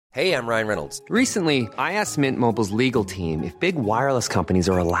Hey, I'm Ryan Reynolds. Recently, I asked Mint Mobile's legal team if big wireless companies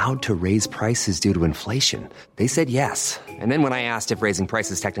are allowed to raise prices due to inflation. They said yes. And then when I asked if raising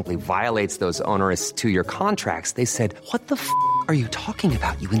prices technically violates those onerous two-year contracts, they said, "What the f*** are you talking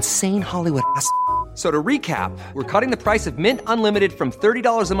about, you insane Hollywood ass?" So to recap, we're cutting the price of Mint Unlimited from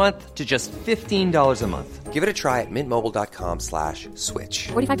 $30 a month to just $15 a month. Give it a try at mintmobile.com/switch.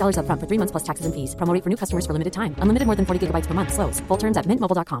 $45 up front for 3 months plus taxes and fees. Promo rate for new customers for limited time. Unlimited more than 40 gigabytes per month. Slows full terms at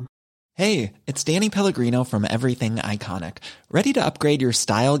mintmobile.com. Hey, it's Danny Pellegrino from Everything Iconic. Ready to upgrade your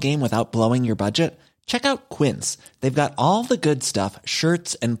style game without blowing your budget? Check out Quince. They've got all the good stuff,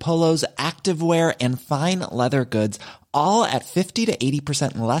 shirts and polos, activewear, and fine leather goods, all at 50 to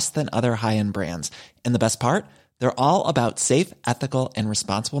 80% less than other high-end brands. And the best part? They're all about safe, ethical, and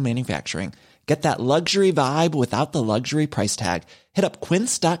responsible manufacturing. Get that luxury vibe without the luxury price tag. Hit up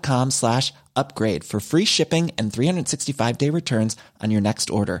quince.com/upgrade for free shipping and 365-day returns on your next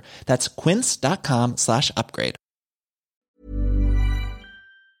order. That's quince.com/upgrade.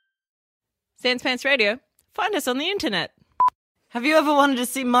 Sans Pants Radio. Find us on the internet. Have you ever wanted to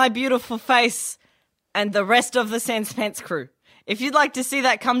see my beautiful face and the rest of the Sans Pants crew? If you'd like to see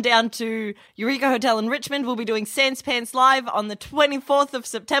that, come down to Eureka Hotel in Richmond. We'll be doing Sans Pants Live on the 24th of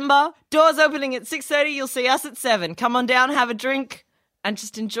September. Doors opening at 6:30. You'll see us at 7. Come on down, have a drink, and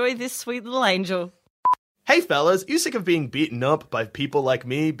just enjoy this sweet little angel. Hey fellas, you sick of being beaten up by people like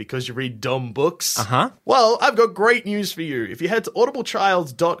me because you read dumb books? Uh-huh. Well, I've got great news for you. If you head to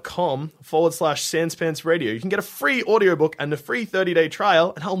audibletrials.com/sanspantsradio, you can get a free audiobook and a free 30-day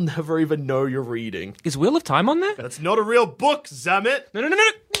trial, and I'll never even know you're reading. Is Wheel of Time on there? That's not a real book, Zammit!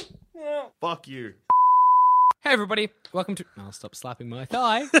 No. Fuck you. Hey, everybody. Welcome to... I'll stop slapping my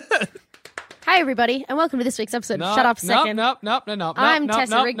thigh. Hi, everybody, and welcome to this week's episode. Shut up a second. No. I'm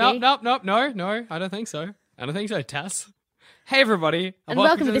Tessa Rigby. No, I don't think so. I don't think so, Tess. Hey, everybody. And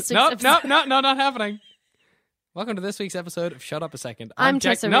welcome to this week's episode. No, not happening. Welcome to this week's episode of Shut Up a Second. I'm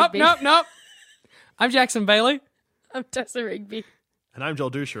Tessa Rigby. No. I'm Jackson Bailey. I'm Tessa Rigby. And I'm Joel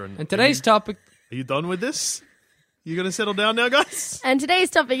Dusher. And today's topic... Are you done with this? You gonna settle down now, guys? And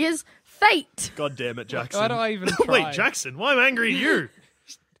today's topic is fate. God damn it, Jackson. Why do I even try? Wait, Jackson, why am I angry at you?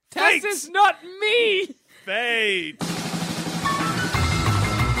 Tess is not me! Fate!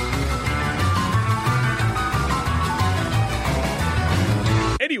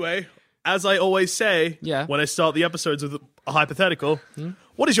 Anyway, as I always say, when I start the episodes with a hypothetical,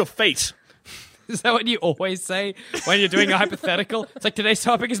 what is your fate? Is that what you always say when you're doing a hypothetical? It's like, today's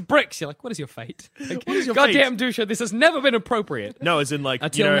topic is bricks. You're like, what is your fate? Like, what is your goddamn Dusha, this has never been appropriate. No, as in like,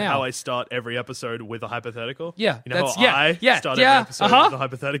 Until you know now. how I start every episode with a hypothetical? Yeah, You know that's, how I start every episode with a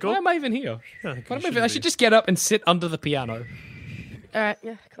hypothetical? Why am I even here? Yeah, I should just get up and sit under the piano. All right,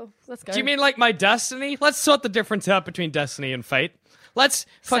 yeah, cool. Let's go. Do you mean like my destiny? Let's sort the difference out between destiny and fate. Let's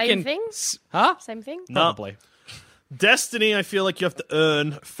fucking... Same thing? Huh? Same thing? Probably. Destiny, I feel like you have to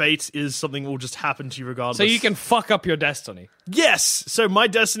earn. Fate is something that will just happen to you regardless. So you can fuck up your destiny. Yes! So my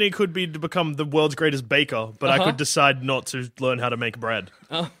destiny could be to become the world's greatest baker, but I could decide not to learn how to make bread.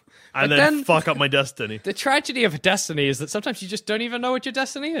 And then fuck up my destiny. The tragedy of destiny is that sometimes you just don't even know what your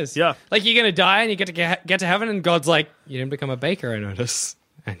destiny is. Yeah. Like, you're going to die and you get to heaven and God's like, you didn't become a baker, I notice.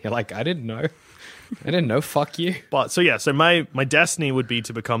 And you're like, I didn't know. I didn't know, fuck you. But so my destiny would be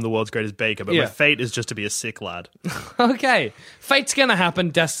to become the world's greatest baker, but my fate is just to be a sick lad. Okay. Fate's going to happen,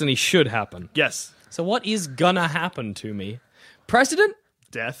 destiny should happen. Yes. So what is gonna happen to me? President?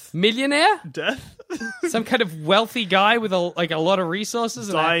 Death. Millionaire? Death. Some kind of wealthy guy with a lot of resources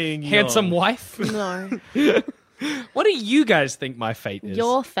and Dying a handsome young. wife? No. What do you guys think my fate is?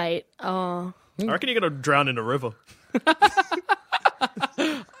 Your fate. Oh. I reckon you're going to drown in a river.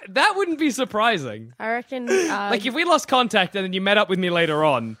 That wouldn't be surprising. I reckon... Like, if we lost contact and then you met up with me later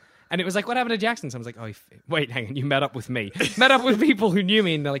on, and it was like, what happened to Jackson? So I was like, oh, wait, hang on, you met up with me. Met up with people who knew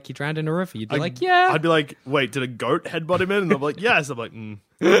me, and they're like, you drowned in a river. You'd be like, yeah. I'd be like, wait, did a goat headbutt him in? And they're like, yes. I'm like,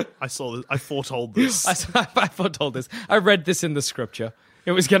 I saw this. I foretold this. I foretold this. I read this in the scripture.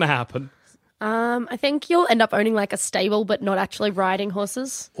 It was going to happen. I think you'll end up owning like a stable, but not actually riding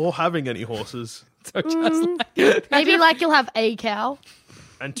horses. Or having any horses. So just Maybe like you'll have a cow.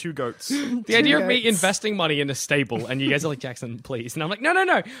 And 2 goats. The idea of me investing money in a stable, and you guys are like, Jackson, please. And I'm like,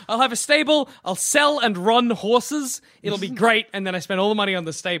 no. I'll have a stable. I'll sell and run horses. It'll be great. And then I spend all the money on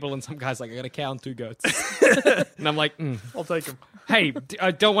the stable, and some guy's like, I got a cow and 2 goats. And I'm like, I'll take them. Hey, I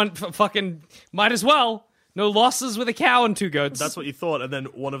don't want fucking... Might as well. No losses with a cow and 2 goats. That's what you thought, and then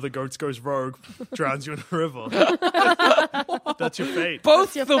one of the goats goes rogue, drowns you in a river. That's your fate.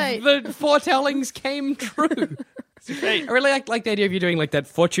 Both your the fate. foretellings came true. I really like the idea of you doing like that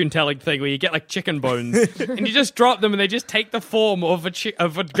fortune-telling thing where you get like chicken bones and you just drop them and they just take the form of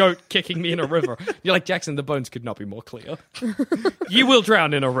a goat kicking me in a river. You're like, Jackson, the bones could not be more clear. You will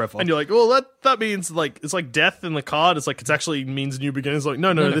drown in a river. And you're like, well, that means like it's like death in the card. It's like it actually means new beginnings. Like,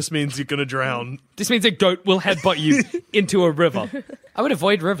 no, this means you're gonna drown. This means a goat will headbutt you into a river. I would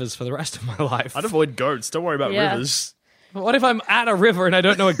avoid rivers for the rest of my life. I'd avoid goats. Don't worry about rivers. But what if I'm at a river and I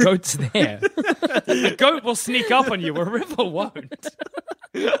don't know a goat's there? A goat will sneak up on you, a river won't.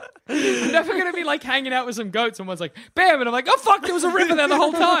 I'm never going to be like hanging out with some goats and one's like, bam, and I'm like, oh fuck, there was a river there the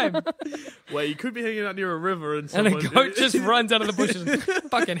whole time. Well, you could be hanging out near a river and a goat just runs out of the bushes and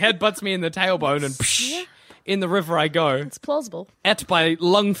fucking headbutts me in the tailbone and psh, in the river I go. It's plausible. Ate by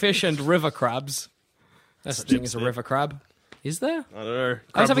lungfish and river crabs. That's such a thing as a river crab. Is there? I don't know.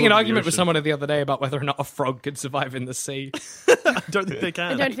 I was having an argument with someone the other day about whether or not a frog could survive in the sea. I don't think they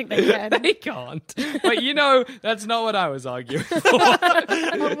can. I don't think they can. They can't. But you know, that's not what I was arguing for.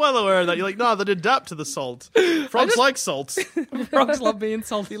 I'm well aware of that. You're like, no, they'd adapt to the salt. Frogs like salt. Frogs love being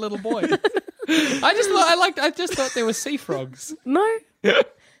salty little boy. I just thought they were sea frogs. No.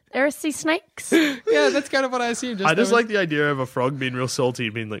 There are sea snakes. Yeah, that's kind of what I assumed. I just like the idea of a frog being real salty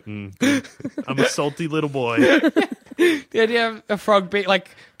and being like, I'm a salty little boy. The idea of a frog being like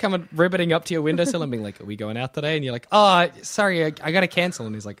coming ribbiting up to your windowsill and being like, are we going out today? And you're like, oh, sorry, I got to cancel.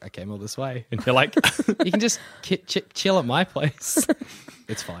 And he's like, I came all this way. And you're like, you can just chill at my place.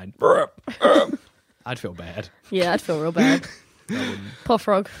 It's fine. I'd feel bad. Yeah, I'd feel real bad. Poor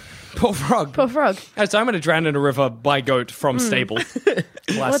frog. Poor frog. Poor frog. So I'm going to drown in a river by goat from stable.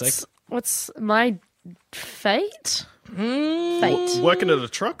 Classic. What's my fate? Fate. Working at a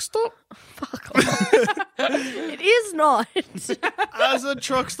truck stop? Fuck off. It is not. As a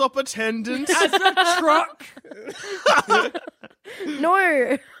truck stop attendant? As a truck.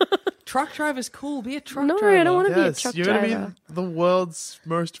 No. Truck driver's cool. Be a truck No, driver. I don't want to be a truck you're driver. going to be the world's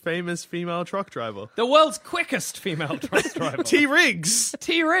most famous female truck driver. The world's quickest female truck driver. T-Riggs.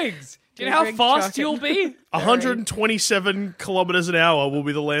 T-Rigs. Do you know how T-Rig fast trucking. you'll be? 127 kilometers an hour will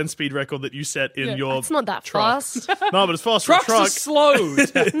be the land speed record that you set in your It's not that truck. fast. No, but it's fast for a Trucks are truck.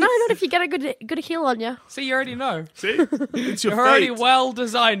 slowed. No, not if you get a good heel on you. See, you already know. See? It's your You're already fate. well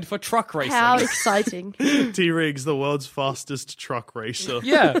designed for truck racing. How exciting. T-Riggs, the world's fastest truck racer.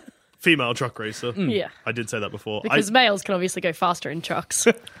 Yeah. Female truck racer. Yeah. I did say that before. Because males can obviously go faster in trucks.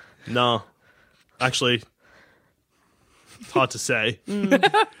 No. Actually, it's hard to say.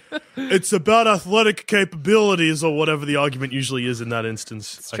 It's about athletic capabilities or whatever the argument usually is in that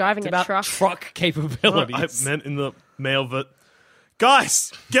instance. It's driving a About truck. truck capabilities. I meant in the male, but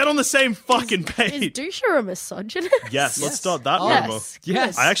guys, get on the same fucking Is page. doucher a misogynist? Yes, let's start that rumor. Yes.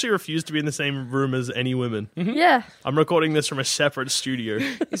 Yes. I actually refuse to be in the same room as any women. Yeah. I'm recording this from a separate studio.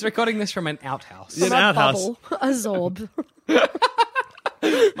 He's recording this from an outhouse. An From a outhouse. bubble. A zorb.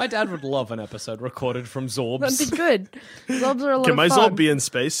 My dad would love an episode recorded from That'd Zorbs. be good. Zorbs are a lot Can of my fun. Zorb be in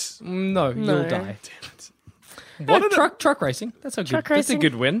space? No, No. you'll die. What Truck racing. That's a Truck good. That's a racing.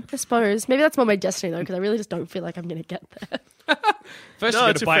 good win. I suppose. Maybe that's more my destiny, though, because I really just don't feel like I'm going to get there. First, No, you got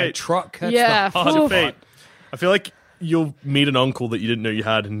it's to your buy a fate. truck. That's Yeah, the hard oof. part. Fate. I feel like you'll meet an uncle that you didn't know you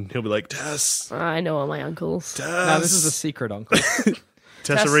had, and he'll be like, Tess. I know all my uncles. No, this is a secret, uncle. Tessa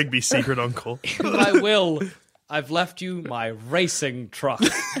Tess- Rigby, secret uncle. In my will, I've left you my racing truck.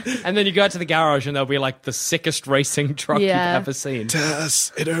 And then you go out to the garage and they'll be like the sickest racing truck Yeah. you've ever seen.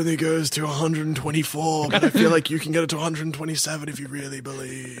 Tess, it only goes to 124, but I feel like you can get it to 127 if you really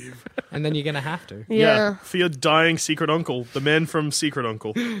believe. And then you're going to have to. Yeah. For your dying secret uncle, the man from Secret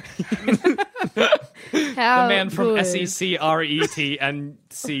Uncle. How The man from good. SECRET and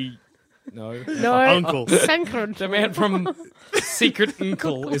C. No. No. Uncle. Synchron. The man from Secret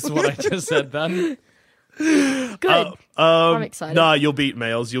Uncle is what I just said then. Good. I'm excited. Nah, you'll beat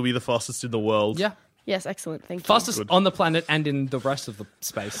males. You'll be the fastest in the world. Yeah. Yes, excellent. Thank you. Fastest on the planet and in the rest of the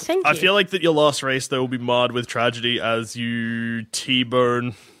space. Thank you. I feel like that your last race, though, will be marred with tragedy as you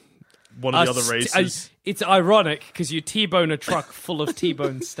T-bone one of the other races. It's ironic because you T-bone a truck full of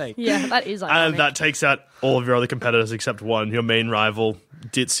T-bone steak. Yeah, that is ironic. And that takes out all of your other competitors except one, your main rival,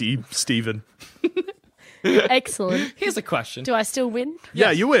 Ditzy Steven. Excellent. Here's a question. Do I still win?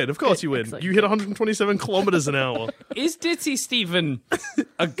 Yeah, you win. Of course you win. Excellent. You hit 127 kilometers an hour. Is Ditzy Steven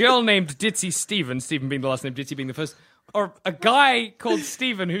a girl named Ditzy Steven, Steven being the last name, Ditzy being the first, or a guy called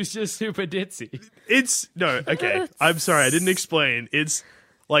Steven who's just super ditzy? It's no, okay. I'm sorry, I didn't explain. It's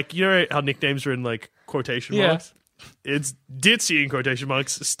like, you know how nicknames are in like quotation Yeah. marks? It's Ditzy in quotation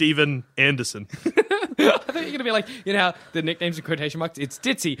marks, Steven Anderson. I thought you were going to be like, you know how the nicknames in quotation marks? It's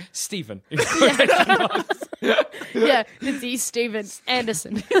Ditzy, Stephen. In quotation marks. Yeah, Ditzy, Steven,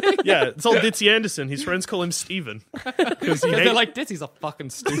 Anderson. Yeah, it's all Ditzy Anderson. His friends call him Steven. Because They're like, Ditzy's a fucking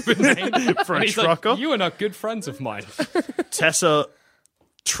stupid name. For And a he's trucker. like, you are not good friends of mine. Tessa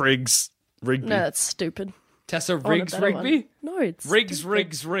Triggs Rigby. No, that's stupid. Tessa I want a Riggs better Rigby? one. No, it's Riggs, stupid.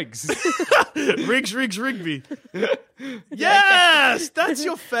 Riggs, Riggs. Riggs Rigby. Yes, that's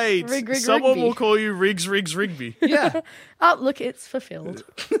your fate. Rig, Someone Rigby. will call you Riggs Rigby. Yeah. Oh, look, it's fulfilled.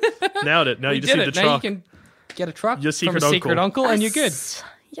 Nailed it. Now We you just did need it. the Now truck. you can get a truck Your from secret a secret uncle. uncle and you're good.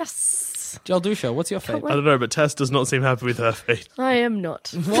 Yes. Joel Dusha, what's your fate? I don't know, but Tess does not seem happy with her fate. I am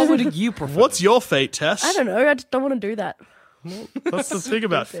not. What would you prefer? What's your fate, Tess? I don't know. I just don't want to do that. That's the thing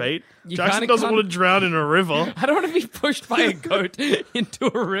about fate. You Jackson kinda doesn't can't- want to drown in a river. I don't want to be pushed by a goat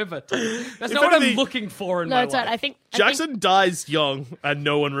into a river. That's not what anything- I'm looking for in No, my it's life. right. I think Jackson dies young and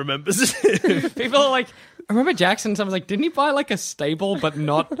no one remembers him. People are like, I remember Jackson, someone's like, didn't he buy like a stable but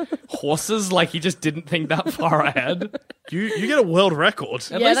not horses? Like he just didn't think that far ahead. You get a world record.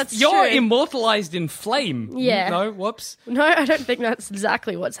 At Yeah, least that's you're true. immortalized in flame. Yeah. No, whoops. No, I don't think that's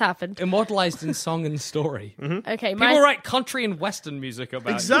exactly what's happened. Immortalized in song and story. Okay, People write country and western music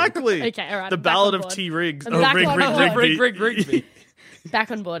about Exactly. Okay, all right, The I'm back Ballad on of board. T. Riggs. I'm back Rig, on Rig, board. Rigby. you. Rigby.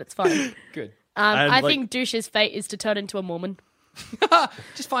 back on board. It's fine. Good. And, I like- think Douche's fate is to turn into a Mormon.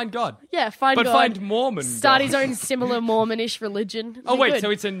 Just find God. Yeah, find But God. find Mormon Start God. his own similar Mormonish religion. Oh, Be wait, good. so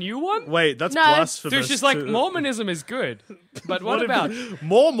it's a new one? Wait, that's No. blasphemous. Dude, she's like, too. Mormonism is good. But what What about if-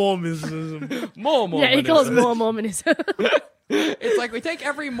 more Mormonism? more Mormonism? Yeah, he calls more Mormonism. It's like we take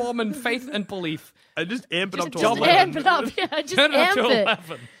every Mormon faith and belief, I just amp it up to just 11. amp it up. Yeah, just turn it up amp to it.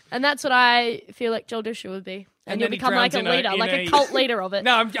 11. And that's what I feel like Joel Dusha would be. And you'll then he become like a drowns in leader, in like a cult leader of it.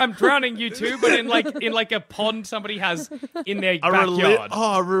 No, I'm drowning you too, but in like a pond somebody has in their A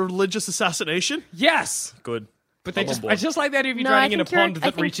backyard. religious assassination? Yes, Good. but they I'm on just board. I just like that if you're No, drowning I in a think you're- pond I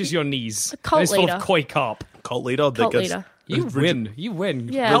that think reaches your knees. cult And it's full leader. of koi carp. Cult leader? Cult leader. You win. You win.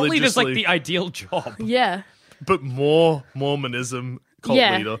 Yeah. Cult leader's like Religiously. the ideal job. Yeah. But more Mormonism cult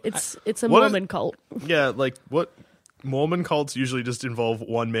yeah, leader. it's a What Mormon cult. Yeah, like what? Mormon cults usually just involve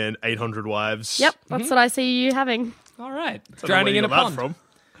one man, 800 wives. Yep, that's what I see you having. All right, I don't know drowning where you in a got that pond. From.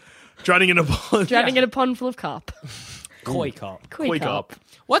 Drowning in a pond. Drowning in a pond full of carp. Koi carp. Koi carp.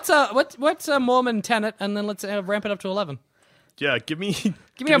 What's a Mormon tenet? And then let's ramp it up to 11. Yeah, give me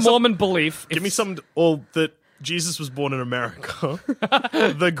Give me a some- Mormon belief. Give me some. All that Jesus was born in America,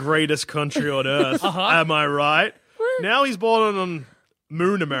 the greatest country on earth. Am I right? Now he's born on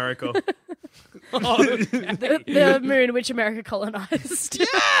Moon America. The moon which America colonized.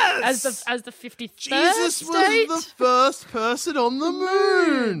 Yes! as the 53rd Jesus state. was the first person on the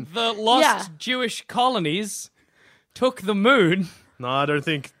moon. The lost Yeah. Jewish colonies took the moon. No, I don't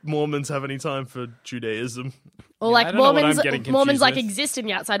think Mormons have any time for Judaism. Or I like don't know what Mormons, I'm getting confused Mormons like with. exist in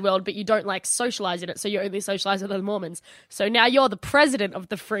the outside world, but you don't like socialize in it, so you only socialize with other Mormons. So now you're the president of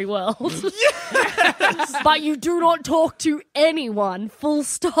the free world. But you do not talk to anyone, full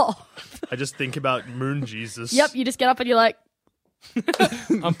stop. I just think about Moon Jesus. Yep, you just get up and you're like,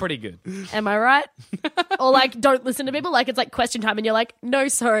 I'm pretty good. am I right? Or like, don't listen to people, like it's like question time and you're like, no,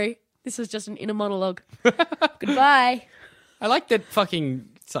 sorry, this is just an inner monologue. Goodbye. I like that fucking,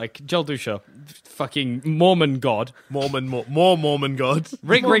 it's like Joel Dusha, fucking Mormon god, More Mormon God.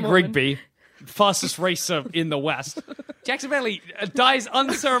 Rig More Rig Mormon. Rigby, fastest racer in the West. Jackson Bailey dies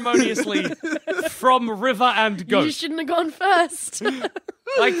unceremoniously from river and You goat. shouldn't have gone first.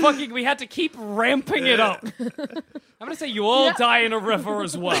 Like fucking, we had to keep ramping it up. I'm gonna say you all Yeah. die in a river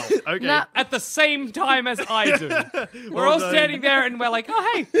as well. Okay. Nah. At the same time as I do. We're Well all done. standing there and we're like,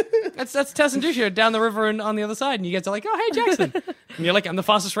 oh, hey, that's Tess and Dusha down the river and on the other side. And you guys are like, oh, hey, Jackson. And you're like, I'm the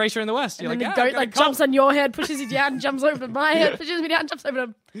fastest racer in the West. You're And like, then yeah, the goat like jumps on your head, pushes you down, jumps over to my head, pushes me down, jumps over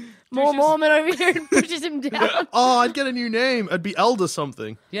to more Douches. Mormon over here and pushes him down. Oh, I'd get a new name. It'd be Elder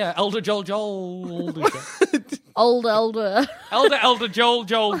something. Yeah, Elder Joel Dusha. Elder. Elder Joel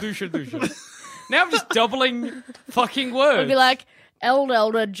Dusha. Now I'm just doubling fucking words. I'd be like,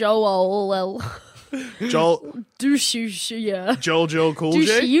 Elder Joel Joel Dushushia. Joel Cool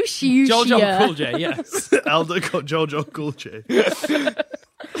J. Joel Cool J, yes. Elder Joel Cool J.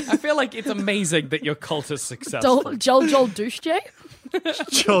 I feel like it's amazing that your cult is successful. Joel Douche J?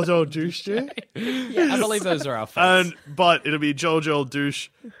 Joel Douche J. I believe those are our facts. But it'll be Joel Douche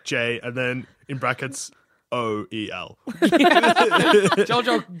J, and then in brackets OEL.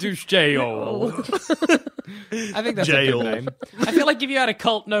 Joel Douche J-O. I think that's a Jail. good name. I feel like if you had a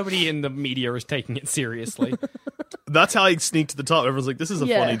cult, nobody in the media is taking it seriously. That's how he sneaked to the top. Everyone's like, "This is a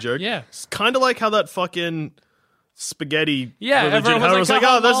Yeah. funny joke." Yeah. It's kind of like how that fucking spaghetti Yeah, religion. everyone was Everyone's like,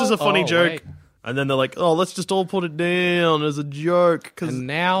 like, "Oh, this is a "Oh, funny joke." wait. And then they're like, oh, let's just all put it down as a joke. And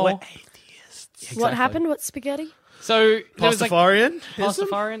now... we're atheists. What happened? What spaghetti? So there was like Pastafarian?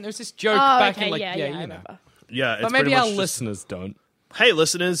 Pastafarian. There's this joke Oh, back okay, in like yeah, you I know. remember. Yeah, it's But maybe pretty our much just- listeners don't. Hey,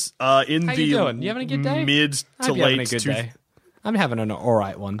 listeners, in How the you doing? You having a good day? mid I to hope you're having late a good day. I'm having an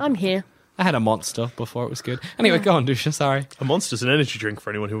alright one. I'm here. I had a Monster before it was good. Anyway, go on, Dusha, sorry. A Monster's an energy drink for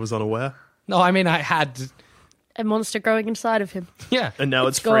anyone who was unaware. No, I mean I had... A monster growing inside of him. Yeah. And now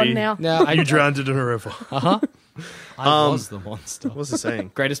it's Gone free. now. No, I You drowned it in a river. I was the monster. What's it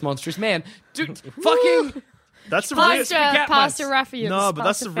saying? Greatest monstrous man. Dude, fucking... That's the real... Pastor Raphael. No, but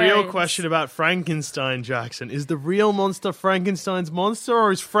that's the real question about Frankenstein, Jackson. Is the real monster Frankenstein's monster,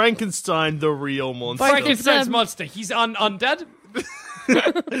 or is Frankenstein the real monster? Frankenstein's monster. He's undead.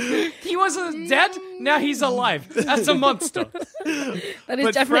 He was dead. Now he's alive. That's a monster. That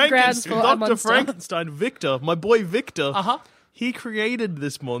is definitely grounds for a Dr. monster. Frankenstein, Victor, my boy Victor, Uh huh. he created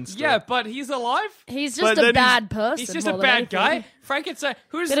this monster. Yeah, but he's alive. He's But just a then bad person. He's just more a than bad anything. guy. Frankenstein.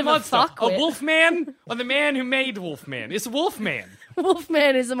 Who's Bit the of a monster? A fuckwit. Wolfman or the man who made Wolfman? It's Wolfman.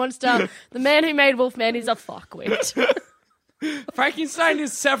 Wolfman is a monster. The man who made Wolfman is a fuckwit. Frankenstein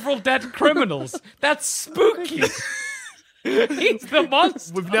is several dead criminals. That's spooky. He's the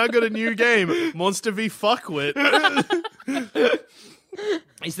monster. We've now got a new game, Monster v Fuckwit.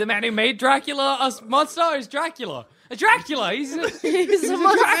 Is the man who made Dracula a monster or is Dracula? A Dracula. He's He's a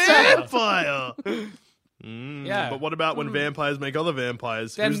monster. Vampire! yeah. But what about when vampires make other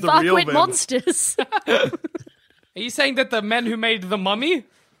vampires? Then Who's the real Fuckwit vampire? monsters. Are you saying that the men who made the mummy?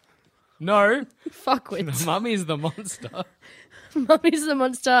 No. The Fuckwit. mummy's the monster. Mummy's the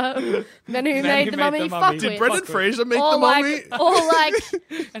monster. Men who made the mummy. mummy. Did Fuckwit. Brendan Fraser make Or the mummy? like, or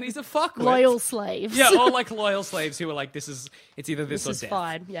like And he's a fuckwit. loyal slaves. Yeah, or like loyal slaves who were like, it's either this, This or is death.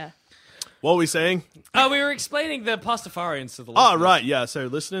 fine. Yeah. What were we saying? We were explaining the Pastafarians to the Oh, listeners. right, yeah. So,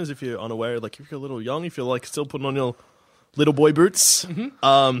 listeners, if you're unaware, like if you're a little young, if you're like still putting on your little boy boots,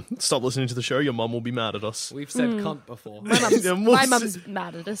 stop listening to the show. Your mum will be mad at us. We've said cunt before. My mum's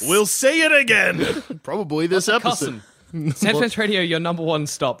mad at us. We'll say it again. Probably this episode. Cussing. Sandfence Radio, your number one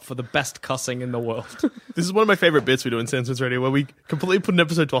stop for the best cussing in the world. This is one of my favorite bits we do in Sandfence Radio, where we completely put an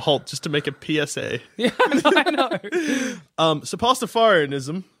episode to a halt just to make a PSA. Yeah, I know. So,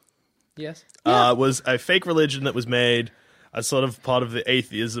 Pastafarianism Yes. was a fake religion that was made as sort of part of the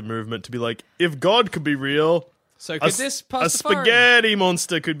atheism movement to be like, if God could be real, So a, could this a Pastafarian... spaghetti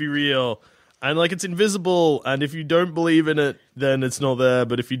monster could be real. And like it's invisible, and if you don't believe in it, then it's not there.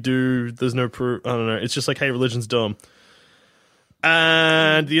 But if you do, there's no proof. I don't know. It's just like, hey, religion's dumb.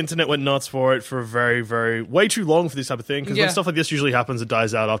 And the internet went nuts for it for way too long for this type of thing. Because Yeah. when stuff like this usually happens, it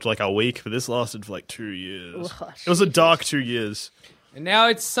dies out after like a week. But this lasted for like 2 years. Ugh, It was a dark 2 years. And now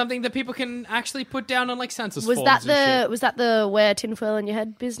it's something that people can actually put down on like census Was forms that and shit. the wear tinfoil in your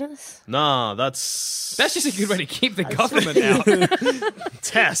head business? Nah, that's That's just a good way to keep the government out.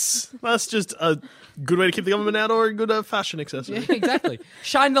 Tess. That's just a good way to keep the government out, or a good fashion accessory. Yeah, exactly.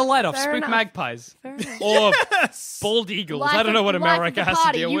 Shine the light off. Fair Spook enough. magpies. Fair enough. Or bald eagles. I don't know what America has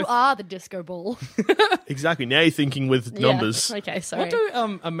to deal you with. are the disco ball. Exactly. Now you're thinking with numbers. Yeah. Okay, sorry. What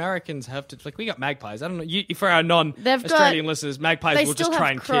do Americans have to like? We got magpies. I don't know. For our They've non-Australian got- listeners, magpies they will still just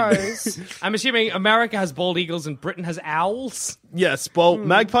try have and crows. kid. I'm assuming America has bald eagles and Britain has owls. Yes, well,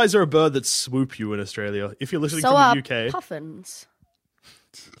 magpies are a bird that swoop you in Australia. If you're listening So from are the UK, puffins.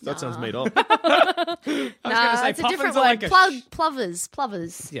 that sounds made up. I was gonna say It's a puffins different are word. like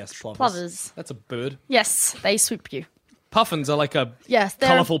Plovers. Yes, plovers. Plovers. That's a bird. Yes, they swoop you. Puffins are like a Yes, they're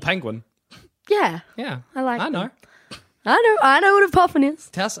colourful penguin. Yeah, Yeah, I like I know. them. I know what a puffin is.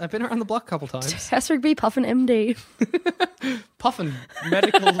 Tess, I've been around the block a couple times. Tess Rigby, Puffin MD. Puffin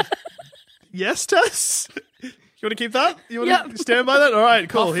medical. Yes, Tess? You want to keep that? You want Yep. to stand by that? All right,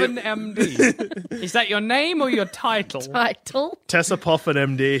 cool. Puffin Here- MD. Is that your name or your title? Title. Tessa Puffin,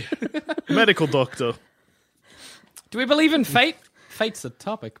 MD. Medical doctor. Do we believe in fate? Fate's the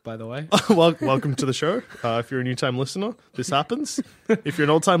topic, by the way. Welcome to the show. If you're a new-time listener, this happens. If you're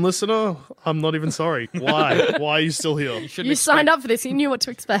an old-time listener, I'm not even sorry. Why? Why are you still here? You signed up for this. You knew what to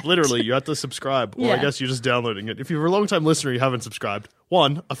expect. Literally, you had to subscribe. Or I Yeah. guess you're just downloading it. If you're a long-time listener, you haven't subscribed.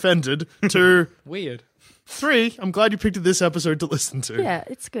 1, offended. 2, Weird. 3, I'm glad you picked this episode to listen to. Yeah,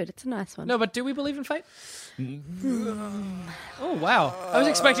 it's good. It's a nice one. No, but do we believe in fate? Oh, wow. I was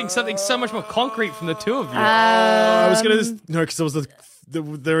expecting something so much more concrete from the two of you. I was going to... No, because there was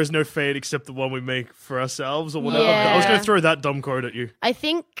there is no fate except the one we make for ourselves or whatever. Yeah. I was going to throw that dumb quote at you. I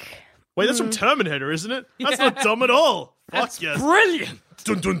think Wait, that's from Terminator, isn't it? That's not dumb at all. Fuck yes. Brilliant.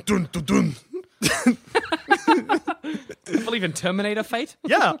 Dun dun dun dun dun. believe in Terminator fate.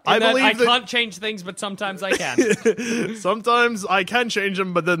 Yeah, I In that believe I that can't change things, but sometimes I can. sometimes I can change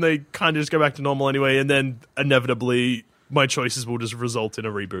them, but then they kind of just go back to normal anyway, and then inevitably my choices will just result in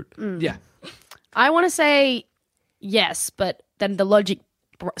a reboot. Yeah. I want to say yes, but then the logic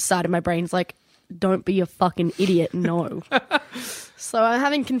side of my brain's like, don't be a fucking idiot, no. So I'm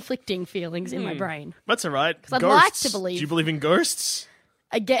having conflicting feelings in my brain. That's all right. I'd like Ghosts. to believe- Do you believe in ghosts?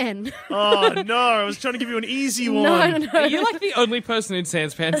 Again. Oh, no, I was trying to give you an easy one. No. Are you like the only person in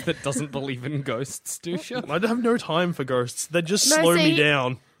Sans Pants that doesn't believe in ghosts, Dusha? I have no time for ghosts. They just No, slow me see-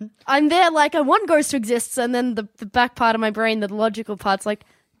 down. I'm there like, I want ghosts to exist, and then the back part of my brain, the logical part's like,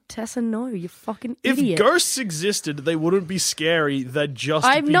 Tessa, no, you fucking If idiot. ghosts existed, they wouldn't be scary. They'd just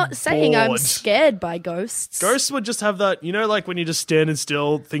I'm be not saying I'm bored. scared by ghosts. Ghosts would just have that, you know, like when you're just standing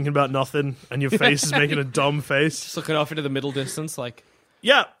still, thinking about nothing, and your face is making a dumb face? Just looking off into the middle distance, like,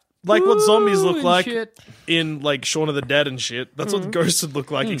 Yeah, like what zombies "Ooh," look and like shit. in, like, Shaun of the Dead and shit. That's what ghosts would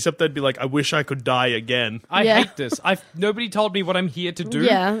look like, except they'd be like, I wish I could die again. I Yeah. hate this. Nobody told me what I'm here to do.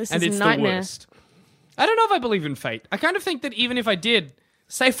 Yeah, this and is a it's nightmare. the worst. I don't know if I believe in fate. I kind of think that even if I did,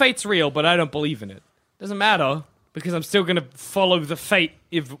 say fate's real, but I don't believe in it. Doesn't matter, because I'm still going to follow the fate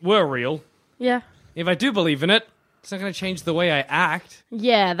if it were real. Yeah. If I do believe in it, it's not going to change the way I act.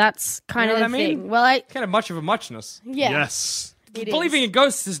 Yeah, that's kind You know of what the I mean? thing. Well, Kind of much of a muchness. yeah. Yes. It is. Believing in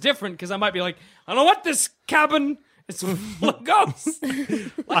ghosts is different, because I might be like, I don't know what this cabin is full of ghosts.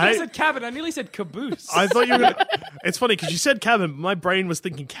 I said cabin, I nearly said caboose. I thought you were gonna... It's funny, because you said cabin, but my brain was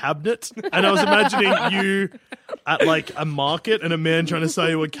thinking cabinet, and I was imagining you at, like, a market and a man trying to sell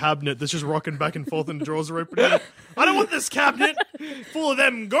you a cabinet that's just rocking back and forth and the drawers are opening. I don't want this cabinet full of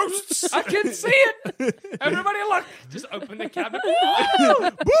them ghosts. I can see it. Everybody look. Just open the cabinet.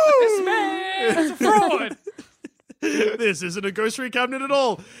 This man's a fraud. This isn't a ghost-free cabinet at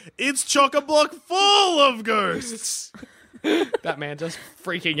all. It's chock-a-block full of ghosts. That man just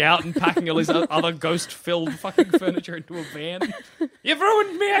freaking out and packing all his other ghost-filled fucking furniture into a van. You've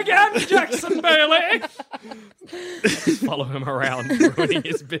ruined me again, Jackson Bailey. Just follow him around, ruining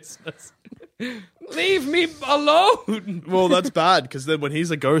his business. Leave me alone. Well, that's bad, because then when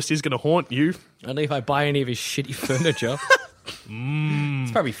he's a ghost, he's going to haunt you. Only if I buy any of his shitty furniture.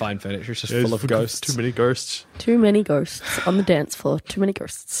 It's probably fine furniture. It's just full of ghosts. Too many ghosts. Too many ghosts on the dance floor. Too many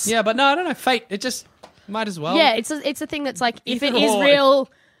ghosts. Yeah, but no, I don't know. Fate. It just might as well. Yeah, it's a thing that's like, if it Either is or. real,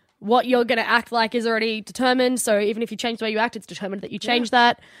 what you're going to act like is already determined. So even if you change the way you act, it's determined that you change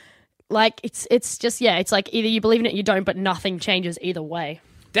that. Like, it's just, yeah, it's like either you believe in it or you don't, but nothing changes either way.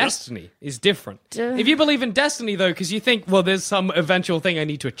 Destiny is different. If you believe in destiny, though, because you think, well, there's some eventual thing I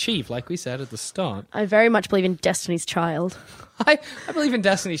need to achieve, like we said at the start. I very much believe in Destiny's Child. I believe in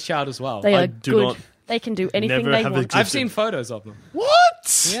Destiny's Child as well. They I are do good. not- They can do anything Never they have want. existed. I've seen photos of them.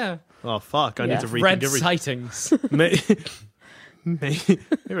 What? Yeah. Oh, fuck. I Yeah. need to rethink Red everything. sightings. Maybe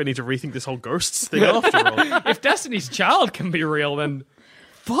I need to rethink this whole ghosts thing after all. If Destiny's Child can be real, then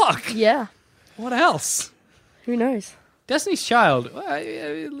fuck. Yeah. What else? Who knows? Destiny's Child.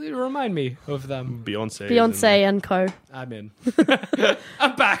 Remind me of them. Beyonce. Beyonce and co. I'm in.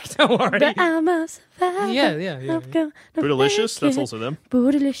 I'm back. Don't worry. But I'm a survivor. Yeah. Bootylicious. That's also them.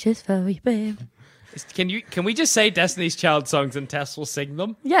 Bootylicious for you, babe. Can we just say Destiny's Child songs and Tess will sing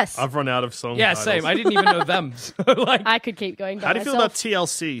them? Yes. I've run out of song Yeah, titles. same. I didn't even know them. So, like, I could keep going by How do you feel myself. about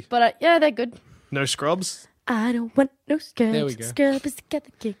TLC? But yeah, they're good. No Scrubs? I don't want no scrubs. There we go. Scrubs together,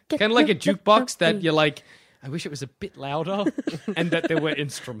 kind of like a jukebox that you're like, I wish it was a bit louder and that there were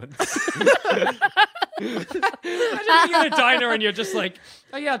instruments. Imagine being in a diner and you're just like,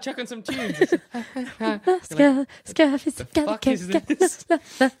 oh yeah, I'll check on some tunes. Fuck is this?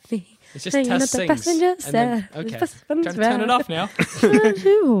 It's just Tess sings. And then, okay, trying to turn it off now.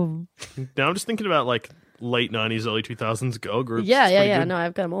 Now I'm just thinking about like late 90s, early 2000s girl groups. Yeah, It's yeah, pretty yeah. good. No,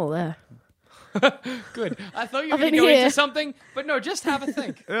 I've got them all there. Good. I thought you were I've going to been go here. into something, but no, just have a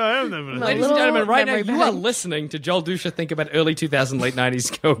think. Yeah, I am never. My Ladies and little gentlemen, right now memory you are bank. listening to Joel Dusha think about early 2000, late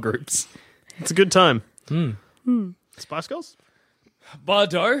 90s girl groups. It's a good time. Spice Girls?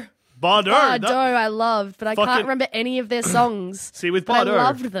 Bardot. Bardot. Bardot, that- I loved, but I Fucking- can't remember any of their songs. See, with But I Bardot.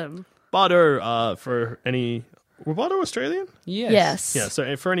 loved them. Bardot, for any... Were Bardot Australian? Yes. Yes. Yeah,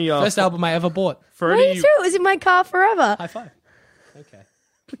 so for any... First album I ever bought. for Me any... too. It was in my car forever. High five. Okay.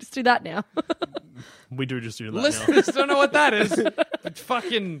 We'll just do that now. We do just do that now. Listeners don't know what that is, but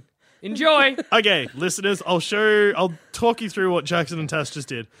fucking enjoy. Okay, listeners, I'll talk you through what Jackson and Tess just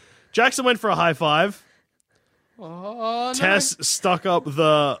did. Jackson went for a high five. Oh, no. Tess stuck up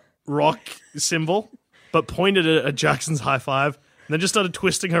the rock symbol, but pointed it at Jackson's high five, and then just started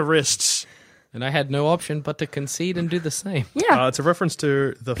twisting her wrists And I had no option but to concede and do the same. Yeah. It's a reference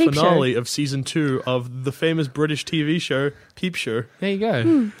to the Peep finale of season 2 of the famous British TV show Peep Show. There you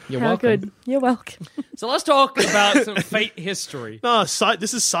go. You're How welcome. good. You're welcome. So let's talk about some Fate history. No,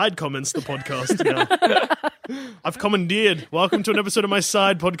 this is Side Comments, the podcast. Now. I've commandeered. Welcome to an episode of my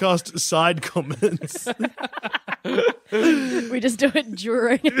side podcast, Side Comments. We just do it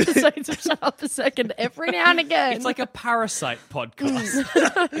during episodes of Shut Up a Second every now and again. It's like a parasite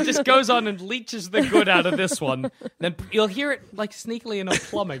podcast. It just goes on and leeches the good out of this one. Then you'll hear it like sneakily in a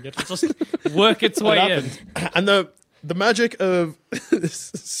plumbing. It'll just work its way in. And the magic of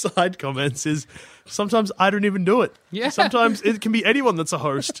Side Comments is sometimes I don't even do it. Yeah. Sometimes it can be anyone that's a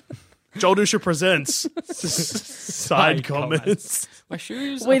host. Joel Dusha presents Side Comments. My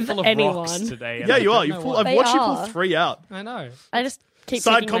shoes With are full of anyone. rocks today. and Yeah, I you don't are. know I've They watched you are. pull 3 out. I know. I just keep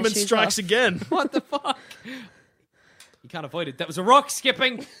Side taking my Comment shoes strikes off. again. What the fuck? You can't avoid it. That was a rock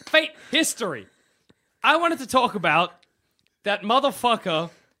skipping Fate history. I wanted to talk about that motherfucker.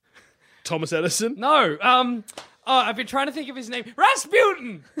 Thomas Edison. No, I've been trying to think of his name.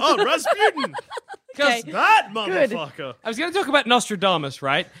 Rasputin! Oh, Rasputin. Because That motherfucker. I was going to talk about Nostradamus,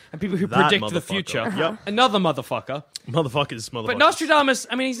 right? And people who That predict the motherfucker. future. Yep. Another motherfucker. Motherfuckers. But Nostradamus,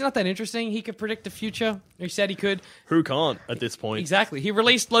 I mean, he's not that interesting. He could predict the future. He said he could. Who can't at this point? Exactly. He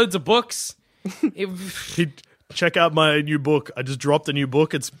released loads of books. Check out my new book. I just dropped a new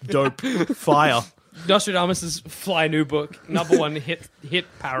book. It's dope. Fire. Nostradamus' fly new book. Number one hit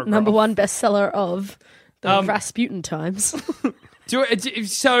paragraph. Number 1 bestseller of the Um, Rasputin times. So this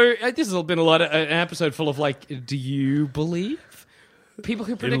has been an episode full of like, do you believe people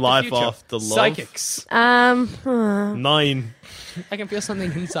who predict life the future? after love? Psychics. 9. I can feel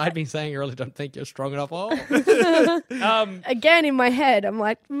something inside me saying, I really don't think you're strong enough. Oh. Again, in my head, I'm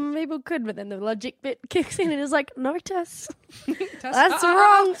like, maybe we could, but then the logic bit kicks in and it's like, no, Tess. That's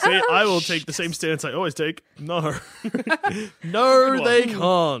wrong. See, I will take the same stance I always take. No. No, they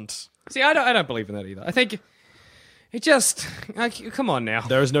can't. See, I don't believe in that either. I think it just, come on now.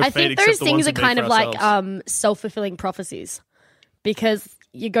 There is no I fate think except those the things ones are we make kind for of like ourselves. self-fulfilling prophecies. Because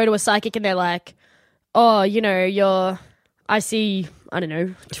you go to a psychic and they're like, oh, I see, I don't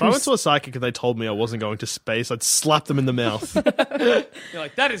know. If I went to a psychic and they told me I wasn't going to space, I'd slap them in the mouth. You're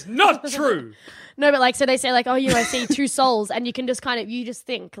like, that is not true. No, but like, so they say like, oh, I see 2 souls, and you can just you just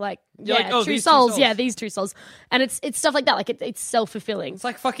think like, You're yeah, like, oh, 2 these 2 souls, souls. yeah, these 2 souls, and it's stuff like that, like it's self-fulfilling. It's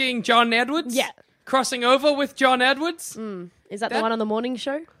like fucking John Edwards. Yeah. Crossing over with John Edwards. Is that the one on the morning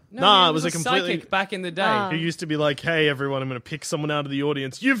show? No, Nah, he it was a completely- psychic back in the day. Who used to be like, hey, everyone, I'm going to pick someone out of the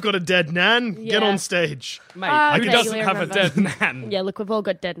audience. You've got a dead nan. Get Yeah. on stage. Mate, I who vaguely doesn't have a remember. dead nan? Yeah, look, we've all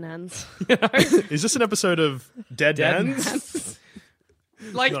got dead nans. Is this an episode of Dead, Dead Nans?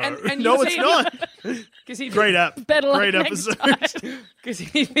 Like, No, and no you it's say- not. 'cause he'd- Great app. Better luck Great next episode. Because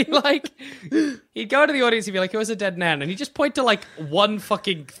he'd be like, he'd go to the audience, he'd be like, who has a dead nan? And he'd just point to like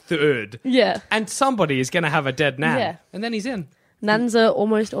 1/3. Yeah, And somebody is going to have a dead nan. Yeah. And then he's in. nans are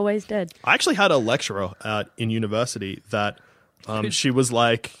almost always dead. I actually had a lecturer in university that she was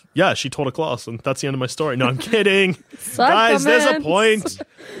like, yeah, she taught a class, and that's the end of my story. No, I'm kidding. Guys, there's a comments.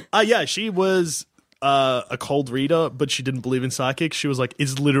 point. Yeah, she was a cold reader, but she didn't believe in psychics. She was like,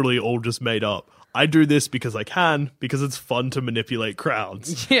 it's literally all just made up. I do this because I can, because it's fun to manipulate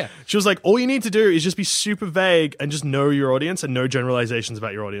crowds. Yeah. She was like, all you need to do is just be super vague and just know your audience and no generalizations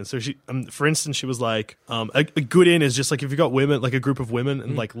about your audience. So she, for instance, she was like, a good in is just like if you've got women, like a group of women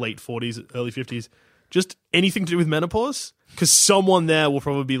in like late 40s, early 50s, just anything to do with menopause, because someone there will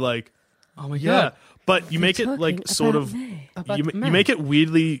probably be like, Oh my yeah. God. But you make it like sort of, you make it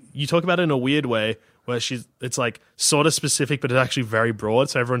weirdly, you talk about it in a weird way where it's like sort of specific, but it's actually very broad.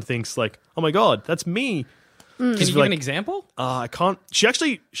 So everyone thinks like, oh my God, that's me. Can you give like- an example? I can't, she Because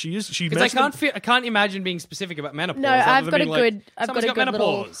I mentioned can't imagine being specific about menopause. No, other I've than got a being like, good- I've "Someone's got a good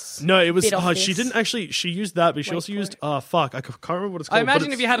little- menopause. No, it was. bit off She this. didn't actually. She used that, but she also used. Fuck, I can't remember what it's called. I but imagine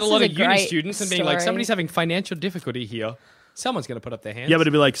it's- if you had a This lot is of a uni great students and being like, story. somebody's having financial difficulty here, someone's going to put up their hands. Yeah, but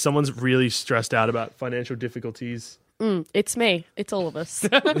it'd be like someone's really stressed out about financial difficulties. It's me. It's all of us.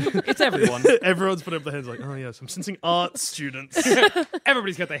 it's everyone. Everyone's putting up their hands like, oh yes, I'm sensing art students.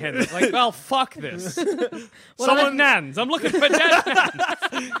 Everybody's got their hands like, well, fuck this. What Someone nans. I'm looking for dead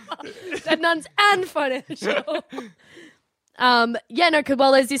nans. Dead nuns and financial. Yeah, no,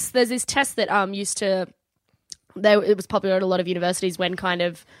 well, there's this test that used to. It was popular at a lot of universities when kind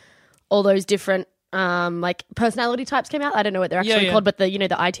of all those different like personality types came out. I don't know what they're actually yeah. called, but the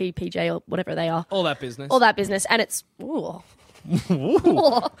ITPJ or whatever they are, All that business. all that business, and it's ooh,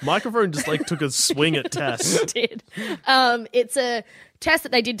 Microphone just like took a swing at Tess. did. It's a test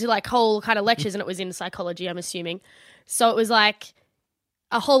that they did to like whole kind of lectures, and it was in psychology, I'm assuming. So it was like,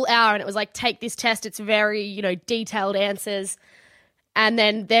 a whole hour, and it was like, take this test. It's very, you know, detailed answers. And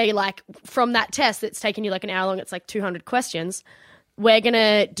then they like, from that test that's taken you like an hour long, it's like 200 questions. We're going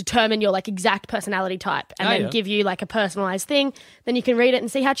to determine your like exact personality type and then give you like a personalized thing. Then you can read it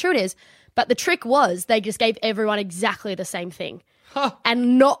and see how true it is. But the trick was they just gave everyone exactly the same thing.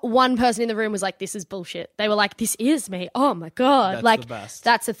 And not one person in the room was like, this is bullshit. They were like, this is me. Oh my God. That's like, the best.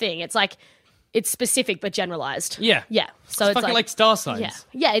 That's the thing. It's like, it's specific but generalized. Yeah. Yeah. So it's fucking like star signs. Yeah.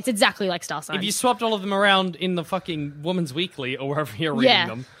 Yeah, it's exactly like star signs. If you swapped all of them around in the fucking Woman's Weekly or wherever you're reading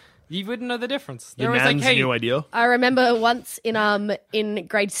them, you wouldn't know the difference. Your They're always nan's like, hey, new idea. I remember once in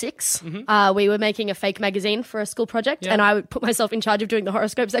grade 6, we were making a fake magazine for a school project, and I put myself in charge of doing the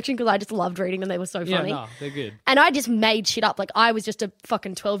horoscope section because I just loved reading them. They were so funny. Yeah, no, they're good. And I just made shit up. Like, I was just a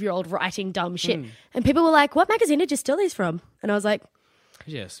fucking 12-year-old writing dumb shit. And people were like, what magazine did you steal these from? And I was like,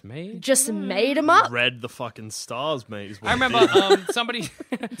 Yes, mate. just made them up. Read the fucking stars, mate. Is what I it remember did. somebody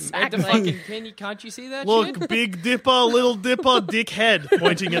read the Exactly. fucking pen. Can't you see that Look, shit? Big Dipper, Little Dipper, Dick Head,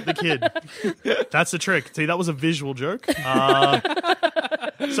 pointing at the kid. That's the trick. See, that was a visual joke.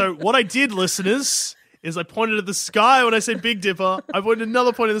 So what I did, listeners, is I pointed at the sky when I said Big Dipper. I pointed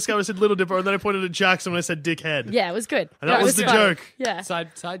another point at the sky when I said Little Dipper, and then I pointed at Jackson when I said Dick Head. Yeah, it was good. And that No, it was the funny. joke. Yeah.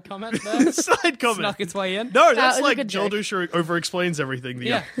 Side comment there. Side comment. Snuck its way in. No, it that's was a like good Joel joke. Dusha over-explains everything,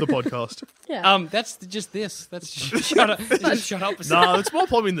 the podcast. Yeah. That's just this. That's shut up. Just shut up. No, it's more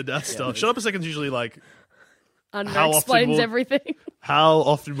plumbing the Death Star. Shut up a second's usually like, Under how often explains will- everything. how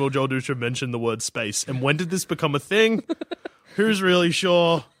often will Joel Dusha mention the word space? And when did this become a thing? Who's really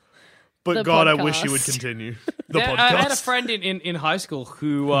sure? But The God, I wish you would podcast. continue the Yeah, podcast. I had a friend in high school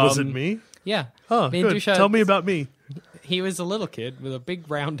who Was it me? Yeah. Oh, Me and good. Dusha- Tell me about me. He was a little kid with a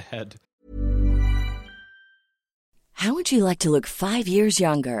big round head. How would you like to look 5 years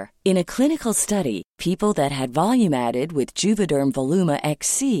younger? In a clinical study, people that had volume added with Juvederm Voluma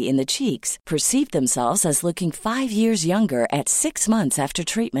XC in the cheeks perceived themselves as looking 5 years younger at 6 months after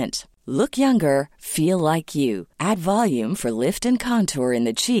treatment. Look younger, feel like you. Add volume for lift and contour in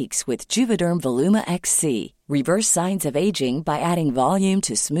the cheeks with Juvederm Voluma XC. Reverse signs of aging by adding volume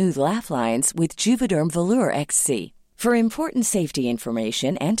to smooth laugh lines with Juvederm Volure XC. For important safety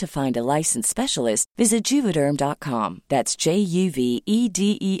information and to find a licensed specialist, visit Juvederm.com. That's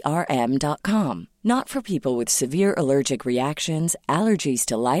JUVEDERM.com. Not for people with severe allergic reactions, allergies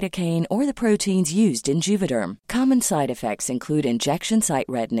to lidocaine, or the proteins used in Juvederm. Common side effects include injection site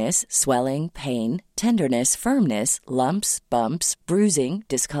redness, swelling, pain, tenderness, firmness, lumps, bumps, bruising,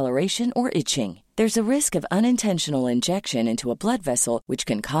 discoloration, or itching. There's a risk of unintentional injection into a blood vessel, which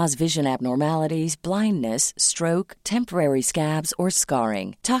can cause vision abnormalities, blindness, stroke, temporary scabs, or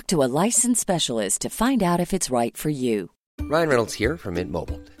scarring. Talk to a licensed specialist to find out if it's right for you. Ryan Reynolds here from Mint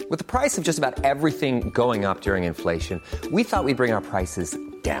Mobile. With the price of just about everything going up during inflation, we thought we'd bring our prices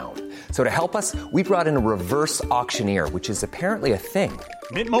down. So to help us, we brought in a reverse auctioneer, which is apparently a thing.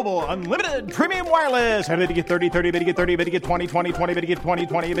 Mint Mobile Unlimited Premium Wireless. How to get 30, 30, bit to get 30, bit to get 20, 20, 20, bit to get 20,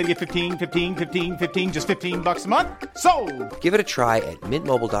 20, bit to get 15, 15, 15, 15, just $15 a month? Sold! Give it a try at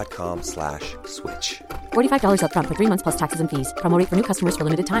mintmobile.com/switch. $45 up front for 3 months plus taxes and fees. Promo rate for new customers for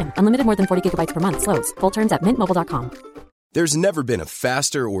limited time. Unlimited more than 40 gigabytes per month. Slows full terms at mintmobile.com. There's never been a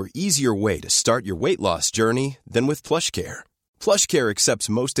faster or easier way to start your weight loss journey than with PlushCare. PlushCare accepts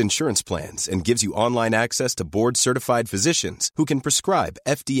most insurance plans and gives you online access to board-certified physicians who can prescribe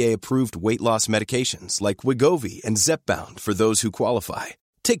FDA-approved weight loss medications like Wegovy and Zepbound for those who qualify.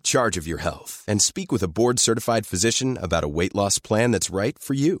 Take charge of your health and speak with a board-certified physician about a weight loss plan that's right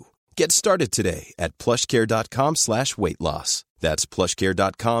for you. Get started today at plushcare.com/weight loss. That's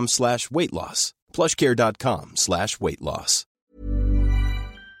plushcare.com/weight loss. plushcare.com/weight loss.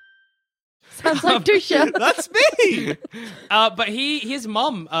 Sounds like Dusha. That's me. But his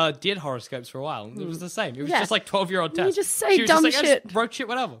mom did horoscopes for a while. And it was the same. It was Yeah. just like 12-year-old tests. just say She was dumb just like, I shit. just wrote shit,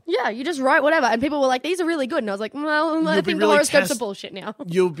 whatever. Yeah, you just write whatever. And people were like, these are really good. And I was like, well, I You'll be think the really horoscopes test- are bullshit now.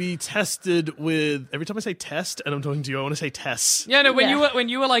 You'll be tested with every time I say test, and I'm talking to you. I want to say tests. Yeah, no. When Yeah.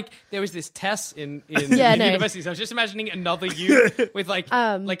 you were like, there was this test in Yeah, no. university. So I was just imagining another you with like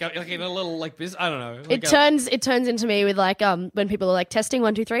a little like business. I don't know. Like It turns into me with like when people are like testing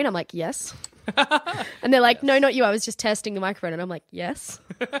 1, 2, 3, and I'm like, yes. And they're like, no, not you. I was just testing the microphone, and I'm like, yes.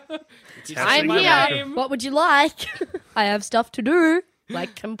 I'm my here. name. What would you like? I have stuff to do,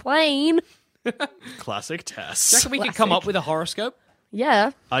 like complain. Classic Do you tests. reckon we could come up with a horoscope?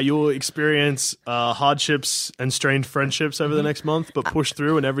 Yeah. You'll experience hardships and strained friendships over the next month, but push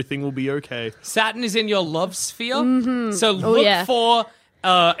through and everything will be okay. Saturn is in your love sphere, so look yeah. for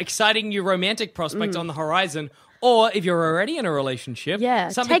exciting new romantic prospects on the horizon, Or if you're already in a relationship, Yeah,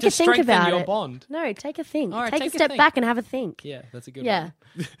 something take to a think strengthen about your it. bond. No, take a think. All right, take a take a step think. back and have a think. Yeah, that's a good Yeah.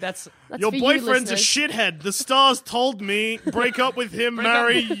 one. That's That's Your for you, boyfriend's a listeners. shithead. The stars told me, break up with him,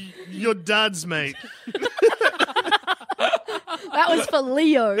 marry your dad's mate. That was for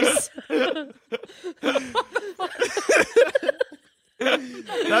Leos.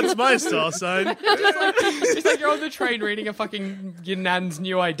 That's my star sign. it's like you're on the train reading a fucking your nan's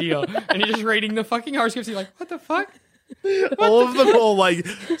new idea, and you're just reading the fucking horoscopes. You're like, what the fuck? All of them all like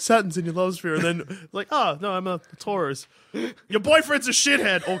Saturn's in your love sphere, and then like, oh no, I'm a Taurus. Your boyfriend's a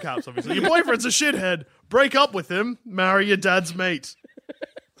shithead. All caps, obviously. Your boyfriend's a shithead. Break up with him. Marry your dad's mate.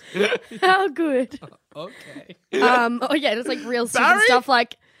 How good. Okay. Oh yeah, it's like real stupid Barry? stuff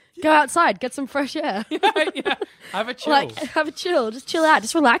like go outside, get some fresh air. Yeah. Have a chill. Like have a chill, just chill out,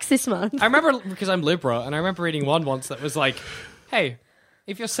 just relax this month. I remember because I'm Libra, and I remember reading one once that was like, "Hey,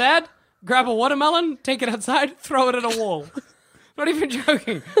 if you're sad, grab a watermelon, take it outside, throw it at a wall." Not even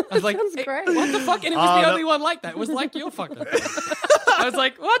joking. I was like, Sounds "Hey, great. what the fuck?" And it was the only one like that. It was like your fucker. I was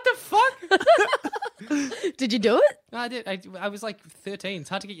like, "What the fuck?" Did you do it? No, I did. I was like 13. It's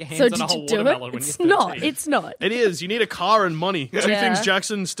hard to get your hands So on did a you whole do watermelon it? when It's you're 13. not. It's not. It is. You need a car and money. Two Yeah. things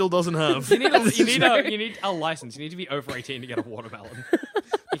Jackson still doesn't have. You need a license. You need to be over 18 to get a watermelon.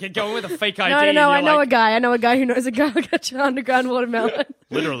 You can go in with a fake ID. No, and I you're know like, a guy. I know a guy who knows a guy who'll get you an underground watermelon.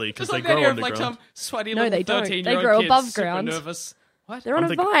 Literally, because Just they like the grow idea of like underground. some sweaty No, little they don't. 13-year-old They grow kid above super ground. nervous. What? They're on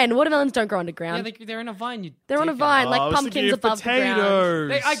a vine. Watermelons don't grow Yeah, underground. they're in a vine. You They're on a dickhead. vine, I like was thinking pumpkins of above the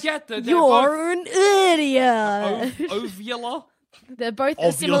ground. potatoes. I get that. You're an idiot. Ovular. They're both a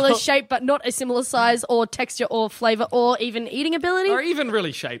Ovular. similar shape, but not a similar size or texture or flavor or even eating ability. Or even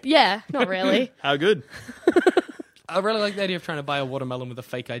really shape. Yeah, not really. How good? I really like the idea of trying to buy a watermelon with a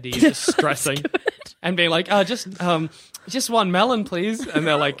fake ID and just stressing and being like, oh, just one melon, please. And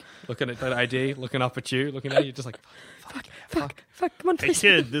they're like, looking at that ID, looking up at you, looking at you, just like, fuck. Fuck, come on, Hey please.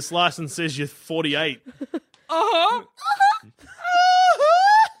 kid, this license says you're 48. Uh-huh.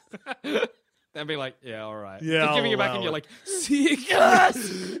 Then be like, yeah, all right. Yeah, Just I'll giving you back allow and you're it. like, sick. Yes!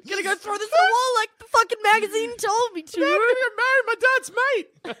 Gonna go throw this at the wall like the fucking magazine told me to. Marry my dad's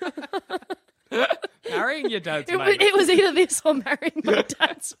mate. Marrying your dad's It, mate. it was either this or marrying my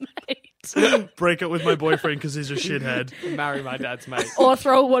dad's mate. Break up with my boyfriend because he's a shithead. Marry my dad's mate. Or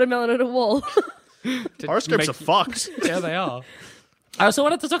throw a watermelon at a wall. Horoscopes are fucked. Yeah, they are. I also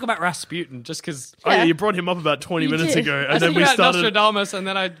wanted to talk about Rasputin, just because... Oh yeah, Yeah. you brought him up about 20 You minutes did. ago, I and was then thinking we about started. Nostradamus, and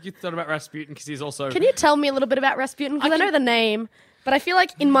then I thought about Rasputin, because he's also... Can you tell me a little bit about Rasputin? Because I know the name, but I feel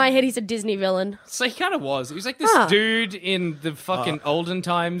like in my head he's a Disney villain. So he kind of was. He was like this Ah. dude in the fucking olden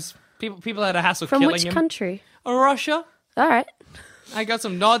times. People had a hassle From killing which him. country? Russia. All right. I got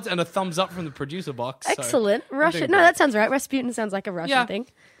some nods and a thumbs up from the producer box. so Excellent. I'm Russia. doing No, great. that sounds right. Rasputin sounds like a Russian Yeah. thing.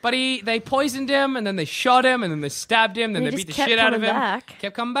 But they poisoned him, and then they shot him, and then they stabbed him, then And they he beat the just kept shit out of coming him. back.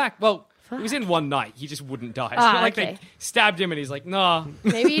 Kept coming back. Well, it was in one night. He just wouldn't die. It's Ah, not like okay. they stabbed him, and he's like, nah.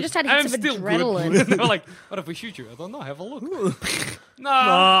 Maybe you just had I'm heaps of still adrenaline. good. They were like, what if we shoot you? I don't know. Have a look.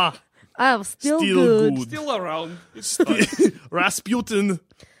 nah. Ah, I'm still, still good. good. Still around. It's Rasputin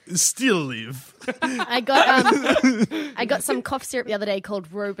still live. I got some cough syrup the other day called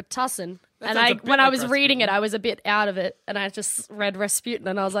Robitussin, and sounds a bit when I like was reading Rasputin. it, I was a bit out of it, and I just read Rasputin,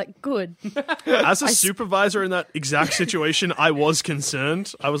 and I was like, good. As a supervisor in that exact situation, I was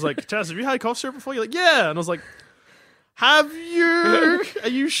concerned. I was like, Taz, have you had cough syrup before? You're like, yeah. And I was like, have you? Are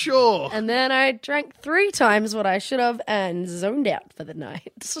you sure? And then I drank 3 times what I should have and zoned out for the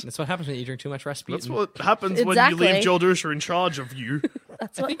night. That's what happens when you drink too much Rasputin. That's what happens when you Exactly. leave Joel Dusha in charge of you.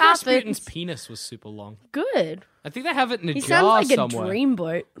 That's I what think Rasputin's happens. penis was super long. Good. I think they have it in a He jar sounds like somewhere. a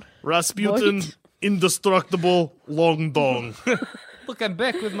dreamboat. Rasputin, What? indestructible, long dong. Look, I'm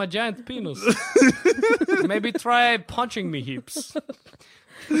back with my giant penis. Maybe try punching me heaps.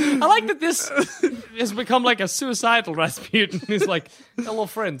 I like that this has become like a suicidal Rasputin. He's like, hello,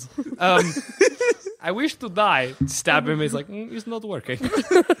 friends. I wish to die. Stab him. He's like, it's not working.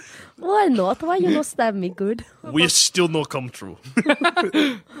 Why not? Why you not stab me good? We still not come true.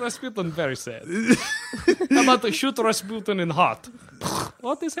 Rasputin very sad. How about to shoot Rasputin in heart?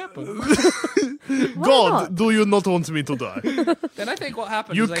 What is happening? God, not? do you not want me to die? Then I think what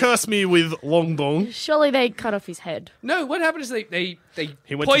happened You is curse me with long dong. Surely they cut off his head. No, what happened is they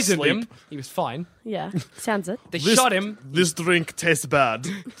He went to poisoned sleep. him. He was fine. Yeah, sounds it. They This- shot him. This drink tastes bad.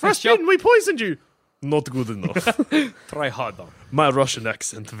 shot- Rasputin, we poisoned you. Not good enough. Try harder. My Russian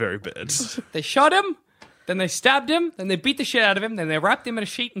accent very bad. They shot him, then they stabbed him, then they beat the shit out of him, then they wrapped him in a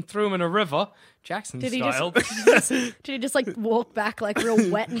sheet and threw him in a river Jackson Did he style. did he just like walk back like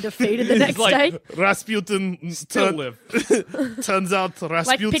real wet and defeated the next like- day? Rasputin Still live. turns out Like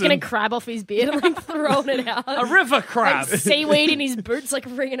Rasputin. picking a crab off his beard and like throwing it out. A river crab. Like seaweed in his boots, like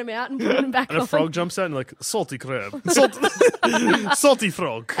wringing him out and putting him back and a on. frog jumps out and like, salty crab. Salty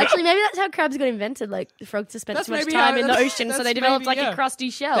frog. Actually, maybe that's how crabs got invented. Like the frogs just spent That's too much maybe time how- in the that's- ocean, so that's they developed maybe, like yeah. a crusty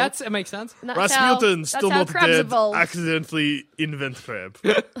shell. It makes sense. And that's how- Rasputin, that's still how not crabs dead, evolved. accidentally invent crab.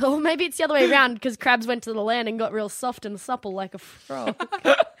 Or maybe it's the other way around because crabs went to the land and got real soft and supple like a frog.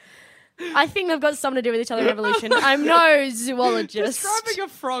 I think they've got something to do with each other in evolution. I'm no zoologist. Describing a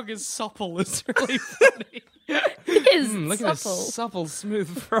frog as supple is really funny. It is Look at supple. this supple, smooth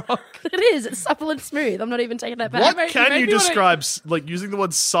frog. It is. It's supple and smooth. I'm not even taking that back. What can you maybe when I- describe, like, using the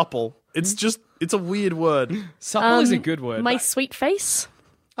word supple? It's just, it's a weird word. Supple is a good word. My sweet face.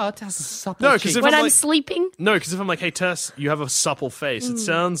 Oh, it has a supple No, cheek. because if When I'm I'm like, sleeping. no, because if I'm like, hey Tess, you have a supple face, it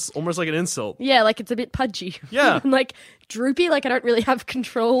sounds almost like an insult. Yeah, like it's a bit pudgy. Yeah. And like droopy, like I don't really have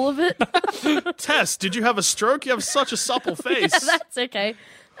control of it. Tess, did you have a stroke? You have such a supple face. That's okay.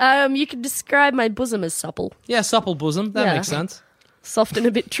 You could describe my bosom as supple. Yeah, supple bosom. That Yeah. makes sense. Soft and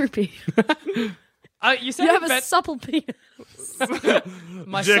a bit droopy. You said You have a bet supple penis.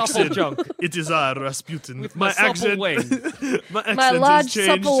 my Jackson, supple junk it is I, Rasputin. with my supple accent, wing. my accent My large has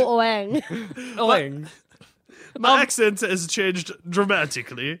changed. supple wang. Wing. My accent has changed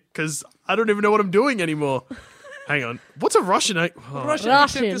dramatically because I don't even know what I'm doing anymore. Hang on, what's a Russian? Russian accent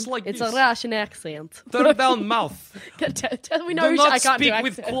Russian. is like It's this. a Russian accent. Turn down mouth. We know Do not I can't speak do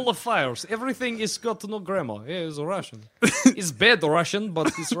with accent. qualifiers. Everything is got no grammar. Yeah, it's Russian. It's bad Russian,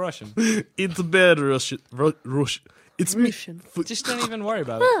 but it's Russian. It's bad Russian. Russian. It's me. Just don't even worry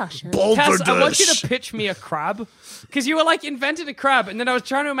about it. Cass, Balderdash. I want you to pitch me a crab. Because you were like, invented a crab. And then I was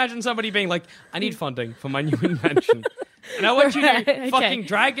trying to imagine somebody being like, I need funding for my new invention. And I want you to Okay. fucking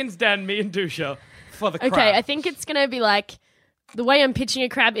Dragon's Den me and Dusha for the crab. Okay, I think it's going to be like the way I'm pitching a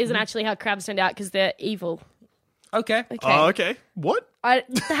crab isn't actually how crabs turned out because they're evil. Okay. Okay. Oh, okay. What?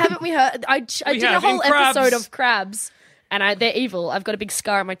 Haven't we heard? I did a have in whole crabs. episode of crabs, and they're evil. I've got a big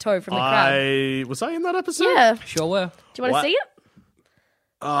scar on my toe from the crab. Was I in that episode? Yeah. Do Sure were. you want to What? see it?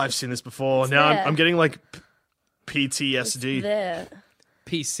 Oh, I've seen this before. Now there. I'm getting like PTSD. There.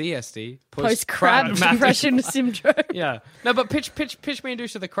 PCSD. Post crab Post-crabmatic- depression syndrome. Yeah. No, but pitch me and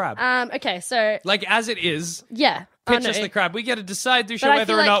Dusha the crab. Okay, so like, as it is, yeah, I pitch know. us the crab. We get to decide, Dusha, But I whether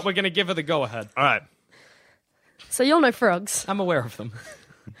feel or like- not we're going to give her the go-ahead. All right, So you'll know frogs. I'm aware of them.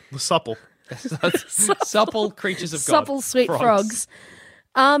 supple. Supple creatures of God. Supple, sweet frogs.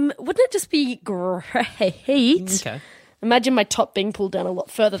 Wouldn't it just be great? Okay. Imagine my top being pulled down a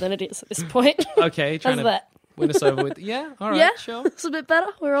lot further than it is at this point. Okay, trying How's to that? win us over with. Yeah, all right, Yeah, sure. it's a bit better.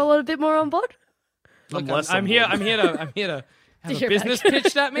 We're all a bit more on board. I'm Look, I'm here to have To a hear business back.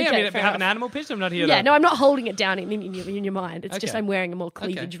 pitched at me. I Okay, mean, if you fair have an enough. animal pitched, I'm not here Yeah, to. no, I'm not holding it down in your mind. It's just Okay. I'm wearing a more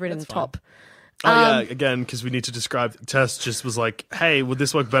cleavage-ridden that's fine. top. Oh yeah, again, because we need to describe. Tess just was like, "Hey, would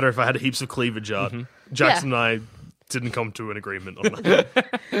this work better if I had heaps of cleavage out?" Jackson and I didn't come to an agreement on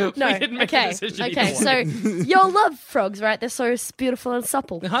that. No, didn't make a okay, decision okay. either So you'll love frogs, right? They're so beautiful and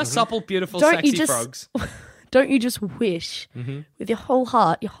supple. Huh? Supple, beautiful, Don't sexy you just- frogs. Don't you just wish with your whole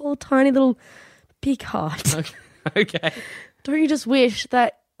heart, your whole tiny little big heart? Okay. Don't you just wish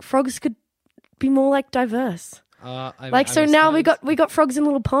that frogs could be more like diverse? I Now understand. we got frogs in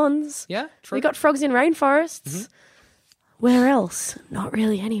little ponds. Yeah, true. We got frogs in rainforests. Where else? Not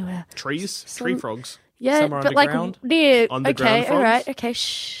really anywhere. Trees, tree frogs, Yeah, Somewhere but underground? like near. Underground Okay, all frogs? right. Okay,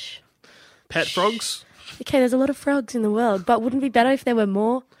 shh. pet frogs. Okay, there's a lot of frogs in the world, but wouldn't it be better if there were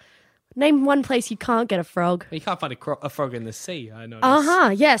more? Name one place you can't get a frog. You can't find a frog in the sea, I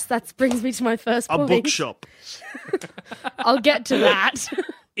noticed. Yes, that brings me to my first A point. bookshop. I'll get to that.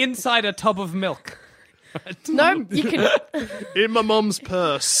 Inside a tub of milk. No, you can. In my mum's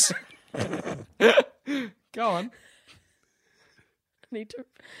purse. Go on. Need to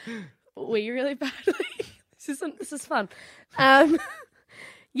wee really badly. This is fun.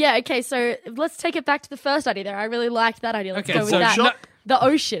 Yeah. Okay. So let's take it back to the first idea. There, I really liked that idea. Let's Okay, go with so that. shop- The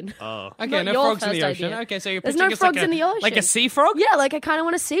ocean. Okay, Not no your frogs in first the ocean. idea. Okay, so you're There's pitching no us frogs like in the ocean. Like a sea frog? Yeah, like I kind of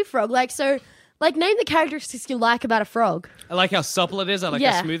want a sea frog. Like so, like name the characteristics you like about a frog. I like how supple it is. I like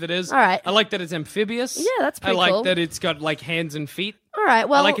Yeah. how smooth it is. All right. I like that it's amphibious. Yeah, that's I pretty like cool. that it's got like hands and feet. All right.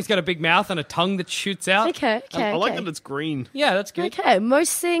 Well, I like it's got a big mouth and a tongue that shoots out. okay. I like okay. that it's green. Yeah, that's good. Okay,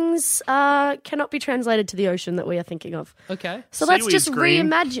 most things cannot be translated to the ocean that we are thinking of. Okay. So let's Seaweed's just green.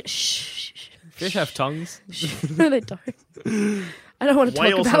 reimagine. Shh. Fish have tongues. No, they don't. I don't want to talk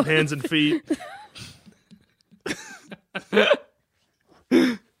Whales about have hands and feet.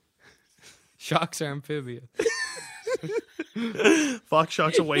 Sharks are amphibious. Fuck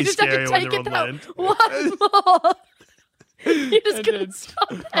sharks are way You just have to scarier when take they're it on that land. one more. You just couldn't did.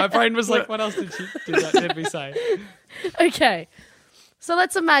 stop. My brain was like, what else did we say? Okay. So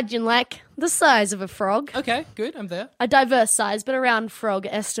let's imagine like the size of a frog. Okay, good. I'm there. A diverse size, but around frog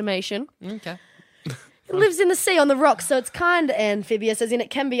estimation. Okay. It lives in the sea on the rocks, so it's kind of amphibious, as in it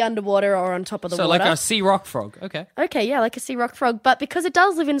can be underwater or on top of the So water. like a sea rock frog. Okay. Okay, yeah, like a sea rock frog. But because it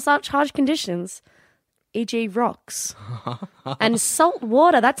does live in such harsh conditions, e.g. rocks, and salt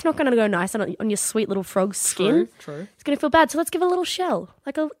water, that's not going to go nice on your sweet little frog's skin. True. It's going to feel bad. So let's give it a little shell.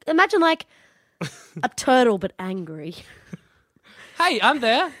 Imagine like a turtle, but angry. Hey, I'm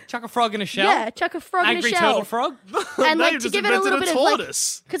there. Chuck a frog in a shell. Yeah, chuck a frog in a Angry shell. turtle frog. And Now like you've to just give it a invented little a bit of like,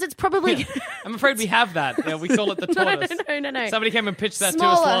 tortoise. because it's probably I'm afraid we have that. Yeah, we call it the tortoise. no. Somebody came and pitched that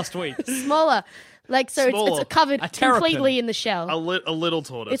Smaller. to us last week. smaller. Like so, Smaller. it's covered A terrapin. completely in the shell. A little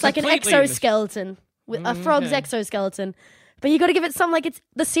tortoise. It's like an completely in the- exoskeleton, with a frog's okay. exoskeleton. But you got to give it some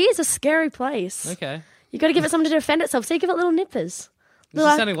the sea is a scary place. Okay. You got to give it something to defend itself. So you give it little nippers. This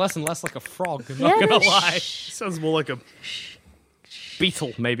is sounding less and less like a frog. I'm not gonna lie. Sounds more like a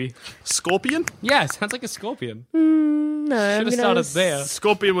Beetle, maybe. scorpion. Yeah, it sounds like a scorpion. No, Should have started there.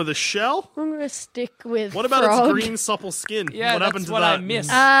 Scorpion with a shell. I'm gonna stick with. What about frog. its green supple skin? Yeah, what that's happened to what that? I missed.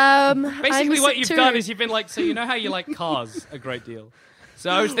 I Basically, miss what it you've too. done is you've been like, so you know how you like cars a great deal. So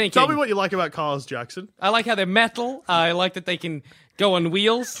I was thinking, Tell me what you like about cars, Jackson. I like how they're metal. I like that they can go on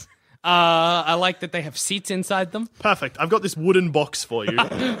wheels. I like that they have seats inside them. Perfect. I've got this wooden box for you.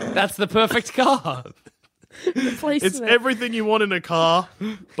 That's the perfect car. Placement. It's everything you want in a car,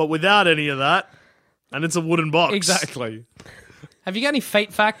 but without any of that. And it's a wooden box. Exactly. Have you got any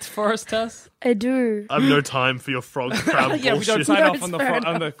fate facts for us, Tess? I do. I have no time for your frog crab Yeah, we don't bullshit. sign No, off it's on the fair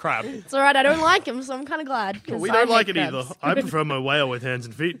on the crab. It's all right. I don't like him, so I'm kind of glad. 'cause We I don't hate like it crabs. either. I prefer my whale with hands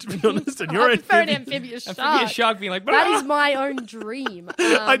and feet, to be honest. And you're I prefer an amphibious. amphibious Be a shark. shark being like, That is my own dream.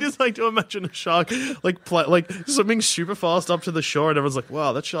 I just like to imagine a shark like swimming super fast up to the shore, and everyone's like,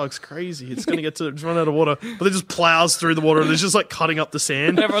 "Wow, that shark's crazy! It's gonna it's run out of water." But it just plows through the water, and it's just like cutting up the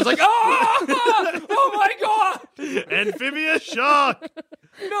sand. everyone's like, oh my god, Amphibious shark.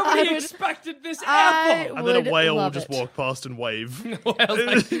 nobody I would- expected this I ever. And then a would whale will love just it. walk past and wave.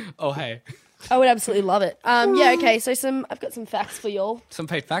 Whale's like, oh hey, I would absolutely love it. Yeah, okay, so I've got some facts for y'all. some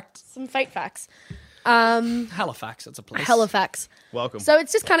fate facts. Some fate facts. Halifax, that's a place. Halifax. Welcome. So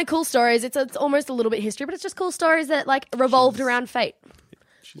it's just kind of cool stories. It's almost a little bit history, but it's just cool stories that like revolved around fate.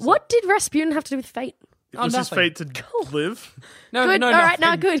 What did Rasputin have to do with fate? was his nothing. fate to live? No, Good. no, All right, now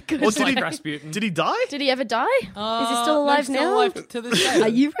nothing. good. Good. It's Did like he- Rasputin. Did he die? Did he ever die? Is he still No, alive he's still now? alive to this day. Are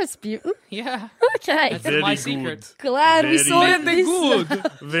you Rasputin? Yeah. Okay. That's Very my good. secret. Glad we Very saw Very this.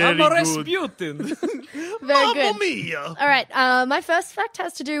 good. Very I'm a good. Rasputin. Very Mamma good. mia! All right. My first fact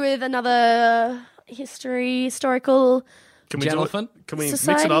has to do with another historical, Can we do it? Gelaphant? Can we mix it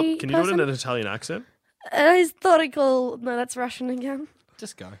Society up? Can you do it in person? an Italian accent? historical. No, that's Russian again.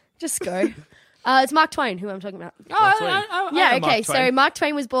 Just go. Just go. It's Mark Twain who I'm talking about. Oh, I Yeah, know okay. Mark So Twain. Mark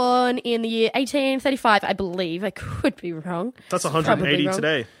Twain was born in the year 1835, I believe. I could be wrong. That's Probably 180 wrong.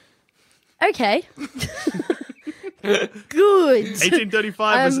 today. Okay. Good.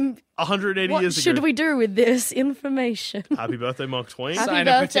 1835 was 180 What years should ago. we do with this information? Happy birthday, Mark Twain. Happy Sign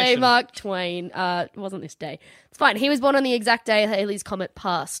a birthday, petition. Mark Twain. It wasn't this day. It's fine. He was born on the exact day Halley's Comet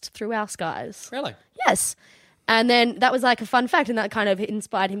passed through our skies. Really? Yes. And then that was like a fun fact, and that kind of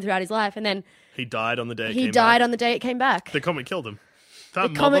inspired him throughout his life. And then He died on the day it he came died back. on the day it came back. The comet killed him.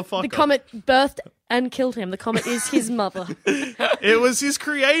 That The motherfucker. comet birthed and killed him. The comet is his mother. It was his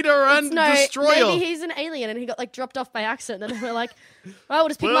creator and No, destroyer. maybe he's an alien and he got like dropped off by accident. And then we're like, well, we'll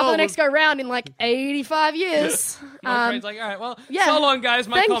just pick him up Well, on the next go round in like 85 years. Mark Twain's like, all right, well, yeah. so long, guys.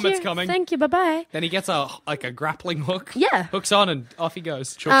 My Thank comet's you. coming. Thank you. Bye bye. Then he gets a grappling hook. Yeah. Hooks on and off he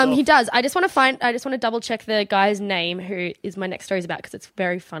goes. He does. I just want to double check the guy's name who is my next story's about because it's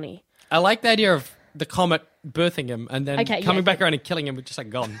very funny. I like the idea of the comet birthing him and then Okay, coming yeah. back around and killing him with just a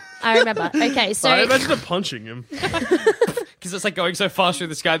gun. I remember. Okay, so I imagine it punching him. Because it's like going so fast through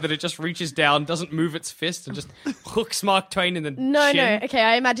the sky that it just reaches down, doesn't move its fist, and just hooks Mark Twain in the no. chin. Okay,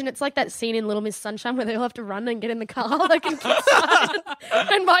 I imagine it's like that scene in Little Miss Sunshine where they all have to run and get in the car like and keep started.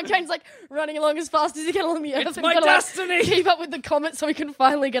 And Mark Twain's like running along as fast as he can along the earth. It's and my gotta, like, destiny! keep up with the comet so he can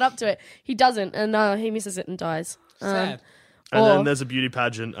finally get up to it. He doesn't, and he misses it and dies. Sad. And Or- then there's a beauty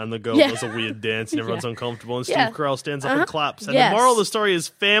pageant, and the girl Yeah. does a weird dance, and everyone's Yeah. uncomfortable. And Steve Yeah. Carell stands up and claps. And Yes. the moral of the story is: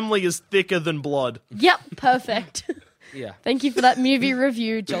 family is thicker than blood. Yep, perfect. Yeah. Thank you for that movie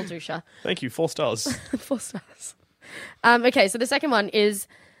review, Joel Dusha. Thank you, 4 stars. 4 stars. Okay, so the second one is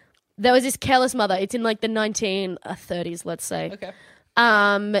there was this careless mother. It's in like the 1930s, let's say. Okay.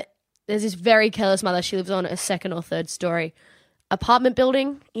 there's this very careless mother. She lives on a second or third story apartment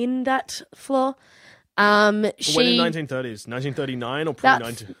building in that floor. When in 1930s? 1939 or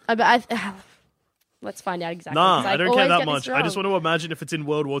pre-19? Let's find out exactly. Nah, 'cause I don't always care that get this much. I wrong. just want to imagine if it's in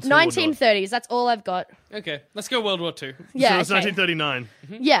World War II or not. 1930s. That's all I've got. Okay, let's go World War II. Yeah, So it's okay. 1939.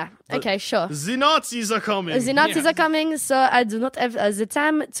 Yeah. Okay. Sure. The Nazis are coming. The Nazis are coming, so I do not have the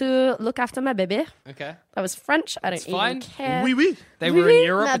time to look after my baby. Okay. That was French. I don't It's even fine. care. Oui, oui. They Oui, were in oui,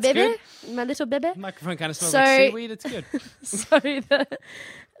 Europe. my It's baby, good. my little baby. Microphone kind of smells So- like seaweed. It's good. So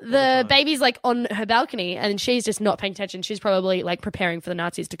the baby's like on her balcony, and she's just not paying attention. She's probably like preparing for the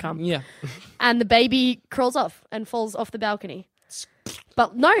Nazis to come. Yeah. And the baby crawls off and falls off the balcony.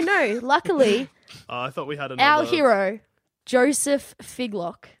 But no. Luckily, I thought we had our another. hero, Joseph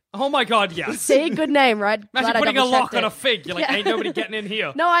Figlock. Oh my God, yes. See, good name, right? Imagine Glad I putting a lock double-checked on it. a fig. You're like, Yeah. ain't nobody getting in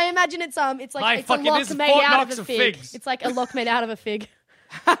here. No, I imagine it's My it's a fucking- lock this is made Fort out Knox of a of fig. figs. It's like a lock made out of a fig,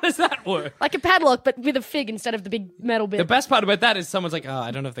 How does that work? like a padlock, but with a fig instead of the big metal bit. The best part about that is someone's like, oh,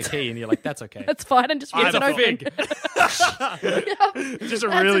 I don't have the key. And you're like, that's okay. That's fine, and just I rips it have a open. fig. It's just a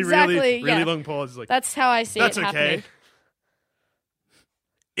That's really, exactly- really, really yeah. long pause. It's like, That's how I see that's it okay. happening.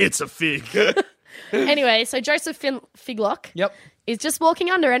 It's a fig. Anyway, so Joseph Figlock Yep. is just walking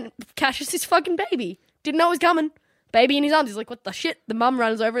under and catches his fucking baby. Didn't know it was coming. Baby in his arms. He's like, what the shit? The mum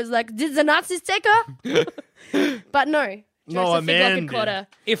runs over. Is like, did the Nazis take her? But no. No, a Joseph Figlock man had caught did. her.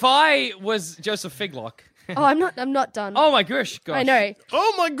 If I was Joseph Figlock. Oh, I'm not done. Oh my gosh. I know.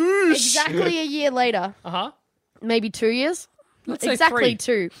 Oh my gosh. Exactly a year later. Uh-huh. Maybe 2 years. Let's say Exactly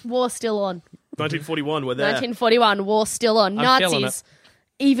 3. 2. War still on. 1941, we're there. 1941. War still on. I'm feeling Nazis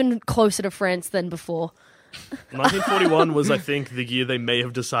even closer to France than before. 1941 was, I think, the year they may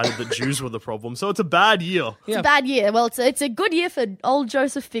have decided that Jews were the problem. So it's a bad year. It's a bad year. Well, it's a good year for old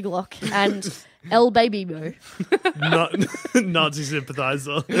Joseph Figlock and El Baby Mo. Nazi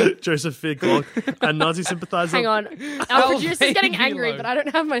sympathizer Joseph Figlock and Nazi sympathizer. Hang on. Our El producer's getting Baby angry, Mo. but I don't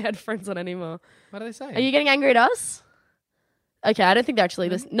have my headphones on anymore. What are they saying? Are you getting angry at us? Okay, I don't think they're actually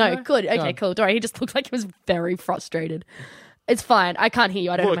listening. No, good. Okay, on. cool. Don't worry. He just looked like he was very frustrated. It's fine. I can't hear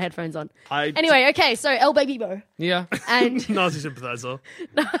you. I don't have Look, my headphones on. I- Anyway, okay, so El Baby Mo Yeah. and Nazi sympathizer.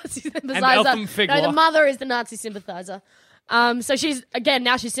 Nazi sympathizer. Eltham No, Figlock. the mother is the Nazi sympathizer. So she's, again,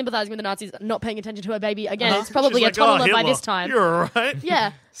 now she's sympathizing with the Nazis, not paying attention to her baby. Again, it's probably She's a like, toddler oh, by Hitler, this time. You're alright.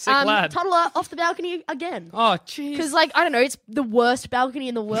 Yeah. Sick lad. Toddler off the balcony again. Oh, jeez. Because, like, I don't know, it's the worst balcony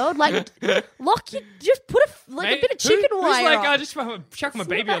in the world. Like, just put a Mate, bit of chicken who's wire like, up. I just chuck my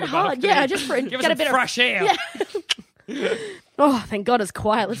baby on the that hard. balcony. Yeah, just for Give us get a some bit of fresh air. Yeah. Oh, thank God it's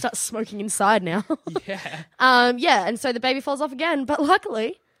quiet. Let's start smoking inside now. Yeah. Yeah, and so the baby falls off again. But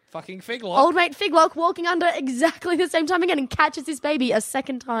luckily, Fucking Figlock. old mate Figlock walking under exactly the same time again and catches his baby a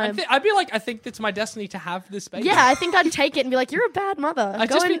second time. I'd be like, I think it's my destiny to have this baby. Yeah, I think I'd take it and be like, "You're a bad mother." I'd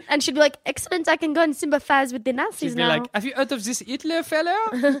Go just in, be- and she'd be like, "Excellent, I can go and sympathize with the Nazis She'd be now." like, have you heard of this Hitler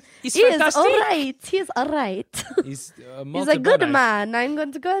fellow? He's He is fantastic. all right. He's all right. He's, He's a good man. I'm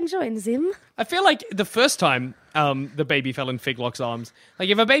going to go and join him. I feel like the first time the baby fell in Figlock's arms, like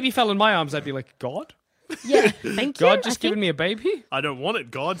if a baby fell in my arms, I'd be like, God? Yeah, thank you. God just giving me a baby? I don't want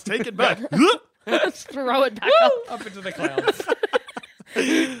it, God. Take it back. throw it back up. Up into the clouds.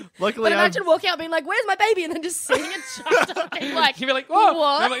 Luckily, But imagine walking out being like, "Where's my baby?" and then just seeing it chucked up. Being like, You'd be like, whoa.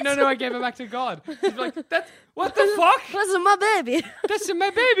 What? And I'm like, no, I gave it back to God. You'd be like, what the fuck? "This is my baby." That's my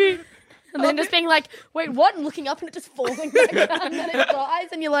baby. And then just being like, "Wait, what?" and looking up and it just falling back down and then it dies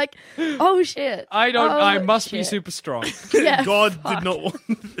and you're like, "Oh shit." I must be shit. super strong. Yeah, God fuck. did not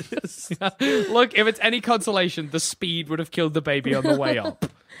want this. Look, if it's any consolation, the speed would have killed the baby on the way up.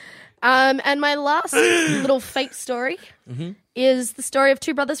 And my last little fate story is the story of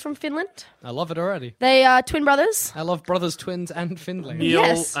two brothers from Finland. I love it already. They are twin brothers. I love brothers, twins, and Finland. Neil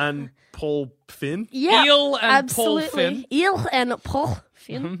Yes. and Paul Finn. Yeah, Eel and Paul absolutely. Finn. Eel and Paul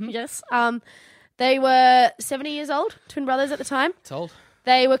Finn. Yes. They were 70 years old, twin brothers at the time. Told.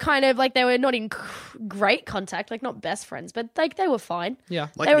 They were kind of like, they were not in great contact, like not best friends, but like they were fine. Yeah.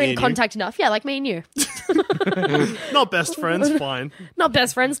 Like they were me in and you. contact enough. Yeah, like me and you. Not best friends, fine. Not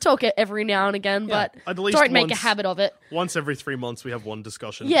best friends, talk it every now and again, but At least don't make a once- habit of it. Once every 3 months, we have one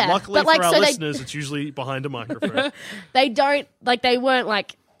discussion. Yeah, Luckily but, like, for our so they- listeners, it's usually behind a microphone. They don't, like, they weren't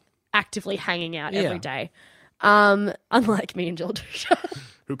like actively hanging out Yeah. every day. Unlike me and Jill Dusha.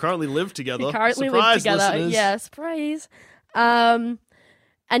 Who currently live together. We currently Surprise, live together. listeners. Yeah, surprise.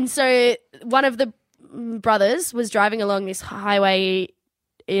 And so one of the brothers was driving along this highway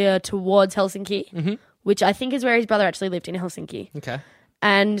towards Helsinki, which I think is where his brother actually lived, in Helsinki. Okay.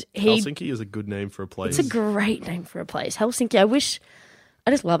 And he, Helsinki is a good name for a place. it's a great name for a place. Helsinki.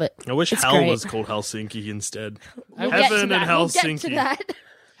 I just love it. I wish It's hell great. was called Helsinki instead. We'll get to Heaven and that. We'll get Helsinki. to that.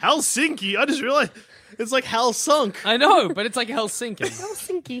 Helsinki? I just realized it's like Hell Sunk. I know, but it's like Helsinki.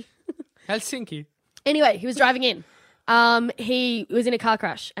 Helsinki. Helsinki. Anyway, he was driving in. He was in a car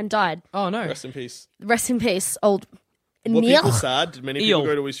crash and died. Oh, no. Rest in peace. Rest in peace, old Were Neil. people sad? Did many people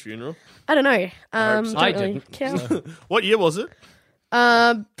go to his funeral? I don't know. so. I don't really didn't. care. What year was it?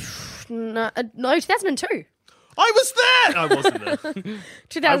 No, 2002. I was there! I wasn't there.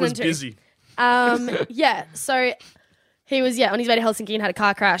 2002. I was busy. Yeah, so he was on his way to Helsinki and had a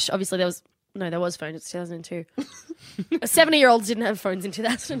car crash. Obviously, there was phones. It's 2002. 70-year-olds didn't have phones in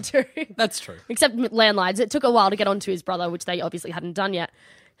 2002. That's true. Except landlines. It took a while to get onto his brother, which they obviously hadn't done yet.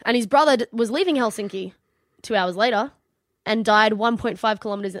 And his brother was leaving Helsinki 2 hours later and died 1.5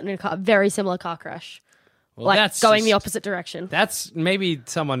 kilometers in a very similar car crash. Well, that's going the just- opposite direction. That's maybe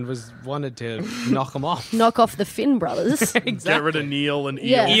someone wanted to knock him off. Knock off the Finn brothers. Get rid of Neil and Eel.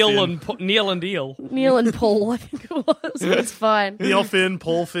 Yeah. Neil and Eel. Neil and Paul, I think it was. It's fine. Neil Finn,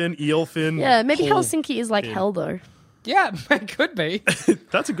 Paul Finn, Eel Finn. Yeah, maybe Paul. Helsinki is like hell, though. Yeah, it could be.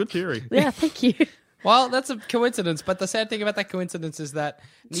 That's a good theory. Yeah, thank you. Well, that's a coincidence, but the sad thing about that coincidence is that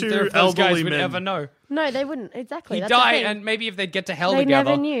Two neither of those guys elderly would men. ever know. No, they wouldn't. Exactly. He That's the died, thing. and maybe if they'd get to hell They together.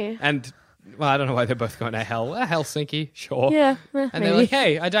 never knew. And, well, I don't know why they're both going to hell. Helsinki, sure. Yeah, And they're maybe. like,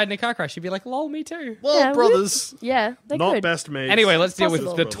 hey, I died in a car crash. You'd be like, lol, me too. Well, Yeah, brothers. Yeah, they Not could. best mates. Anyway, let's deal with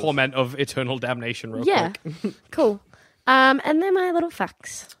Possible. the torment of eternal damnation real Yeah, quick. cool. And then my little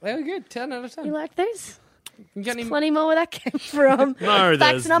facts. Very good. 10 out of 10. You like those? You got any- Plenty more where that came from. No, Facts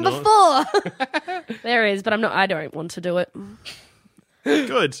there's number not. 4. There is, but I don't want to do it.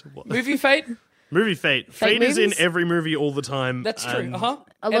 Good. Movie Fate? Movie Fate. Fate is in movies? every movie all the time. That's true. and- Uh-huh.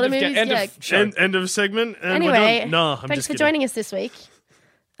 A lot of movies, End yeah. of show. End of segment. And we're Anyway, done. No, I'm thanks just for kidding. joining us this week.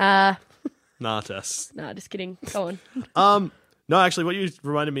 Nah, Tess. Nah, just kidding. Go on. No, actually, what you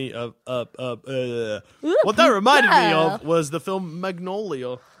reminded me of, what that reminded me of was the film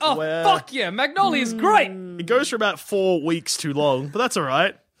Magnolia. Oh, where fuck yeah. Magnolia's great. It goes for about 4 weeks too long, but that's all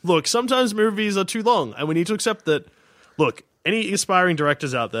right. Look, sometimes movies are too long, and we need to accept that. Look, any aspiring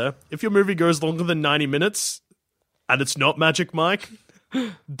directors out there, if your movie goes longer than 90 minutes, and it's not Magic Mike,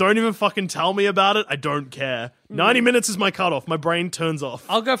 don't even fucking tell me about it. I don't care. 90 minutes is my cutoff. My brain turns off.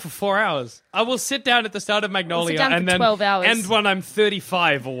 I'll go for 4 hours. I will sit down at the start of Magnolia down and for then 12 hours. end when I'm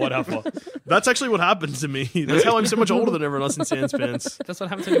 35 or whatever. That's actually what happened to me. That's how I'm so much older than everyone else in Sanspans. That's what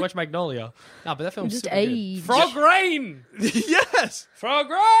happens when you watch Magnolia. No, but that film's Just super age. good. Frog Rain! Yes! Frog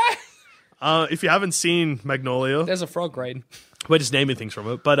Rain! If you haven't seen Magnolia, There's a Frog Rain. we're just naming things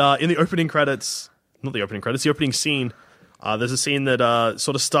from it. But in the opening credits, not the opening credits, the opening scene, there's a scene that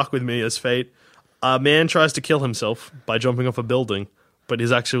sort of stuck with me as Fate. A man tries to kill himself by jumping off a building, but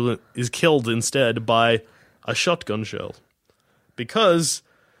is killed instead by a shotgun shell. Because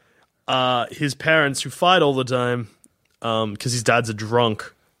his parents, who fight all the time, because his dad's a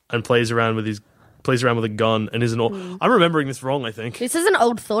drunk and plays around with a gun and isn't all. I'm remembering this wrong, I think. This is an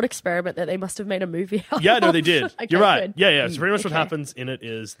old thought experiment that they must have made a movie out Yeah, no, of. they did. Okay, You're right. good. Yeah. So pretty much what Okay. happens in it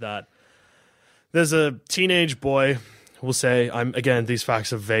is that there's a teenage boy who will say, these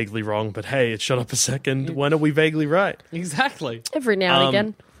facts are vaguely wrong, but hey, shut up a second. When are we vaguely right? Exactly. Every now and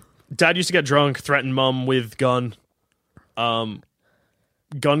again. Dad used to get drunk, threaten mum with gun.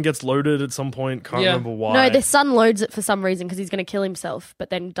 Gun gets loaded at some point. Can't Yeah. remember why. No, the son loads it for some reason because he's going to kill himself, but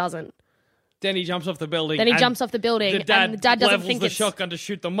then doesn't. Then he jumps off the building. Then he and jumps off the building, The dad, and the dad doesn't levels think the it's shotgun to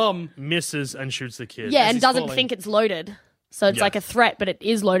shoot the mum. misses and shoots the kid. yeah, as and he's doesn't falling. think it's loaded. So it's Yeah. like a threat, but it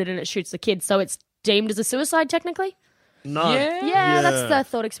is loaded and it shoots the kid. So it's deemed as a suicide technically. No. Yeah? Yeah, that's the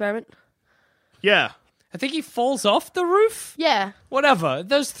thought experiment. Yeah. I think he falls off the roof. Yeah, Whatever.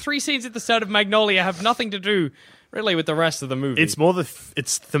 Those 3 scenes at the start of Magnolia have nothing to do, really, with the rest of the movie. It's more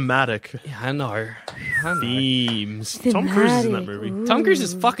it's thematic Yeah, I know. themes. Tom Cruise is in that Thematic. movie. Tom Cruise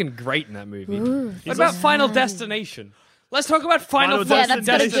is fucking great in that movie. What about Final Destination? Let's talk about Final Final yeah, fucking that's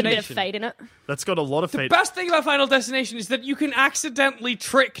got a good bit of Destination. fate in it. That's got a lot of fate. Best thing about Final Destination is that you can accidentally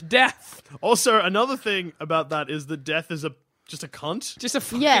trick death. Also, another thing about that is that death is just a cunt. Just a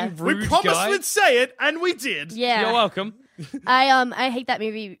fucking Yeah. We rude promised guy. we'd say it, and we did. Yeah, You're welcome. I hate that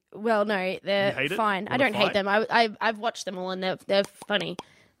movie. Well, no, they're You hate it? fine. I Wanna don't hate fight? them. I've watched them all and they're funny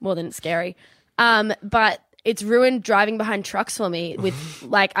more than scary. But it's ruined driving behind trucks for me. With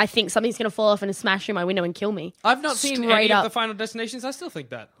like, I think something's gonna fall off and smash through my window and kill me. I've not seen Straight any up. of the Final Destinations. I still think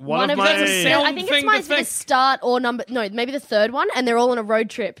that. One of them's my- a Sound I think thing it's to mine's the think. start or maybe the third one, and they're all on a road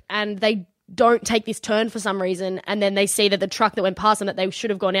trip and they don't take this turn for some reason, and then they see that the truck that went past them that they should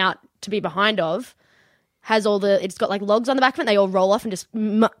have gone out to be behind of has it's got like logs on the back of it. And they all roll off and just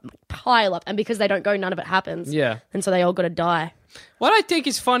pile up. And because they don't go, none of it happens. Yeah. And so they all got to die. What I think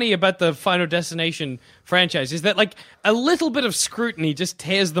is funny about the Final Destination franchise is that, like, a little bit of scrutiny just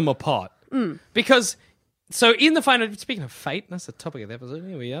tears them apart. Because, so in the final, speaking of fate, that's the topic of the episode.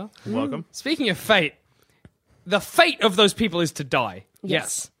 Here we are. Welcome. Speaking of fate, the fate of those people is to die.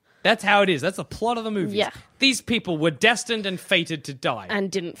 Yes. That's how it is. That's the plot of the movie. Yeah. These people were destined and fated to die.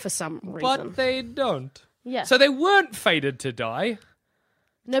 And didn't for some reason. But they don't. Yeah. So they weren't fated to die.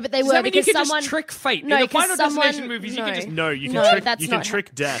 No, but they Does were that mean because you can someone just trick fate? No, in the 'cause Final someone- Destination movies, you can just No, you can No, trick. that's You can not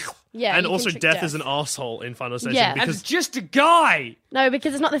trick death. Yeah, and you also can trick death death. is an asshole in Final Destination Yeah. and because it's just a guy. No,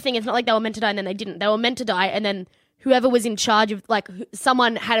 because it's not the thing. It's not like they were meant to die and then they didn't. They were meant to die and then whoever was in charge of, like,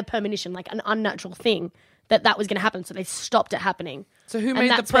 someone had a premonition, like an unnatural thing, that was going to happen, so they stopped it happening. So who And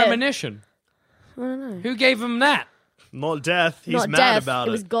made the that's where- premonition? I don't know. Who gave him that? not death. He's Not mad death. about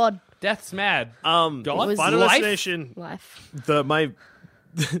It was God. Death's mad. God, It was Final life? Destination. Life.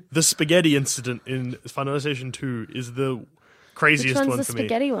 The spaghetti incident in Final Destination 2 is the Which craziest one's one the for me.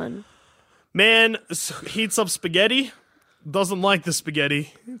 spaghetti one? Man heats up spaghetti, doesn't like the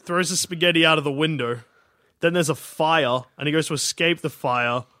spaghetti, throws the spaghetti out of the window. Then there's a fire, and he goes to escape the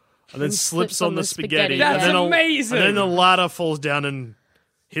fire, and then slips on the spaghetti. That's and then amazing. And then the ladder falls down and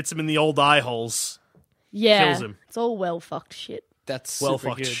hits him in the old eye holes. Yeah. Kills him. It's all well fucked shit. That's Well super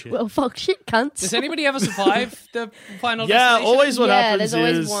fucked good. shit. Well fucked shit, cunts. Does anybody ever survive the Final Yeah, Destination? always what Yeah, happens there's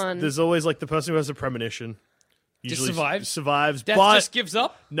always is one. there's always like the person who has a premonition. Just Usually survives? Death but just gives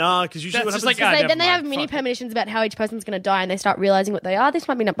up? nah, because usually what Death's happens just like, Then never they have mind, mini fuck it. premonitions about how each person's going to die, and they start realizing what they are. This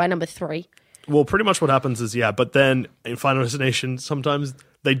might be by number 3. well, pretty much what happens is but then in Final Destination, sometimes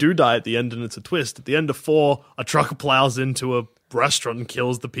they do die at the end, and it's a twist. At the end of 4, a truck plows into a restaurant and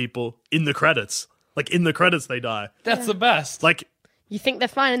kills the people in the credits. Like in the credits, they die. That's the best. Like You think they're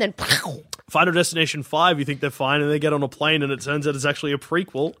fine, and then Final Destination 5, you think they're fine, and they get on a plane, and it turns out it's actually a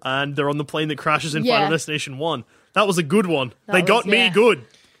prequel, and they're on the plane that crashes in Yeah. Final Destination 1. That was a good one. They was- got me yeah. good.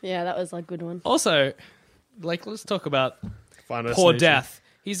 yeah, that was like a good one. Also, like, let's talk about Final poor Destination. Death.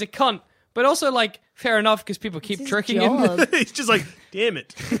 He's a cunt, but also, like, fair enough because people keep It's his tricking him. job. He's just like, damn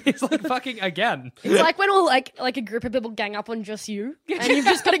it. He's like fucking again. It's like when all like a group of people gang up on just you, and you've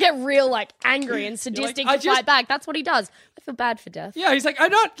just got to get real like angry and sadistic "I to just- fight back. That's what he does. I feel bad for Death. Yeah, he's like, I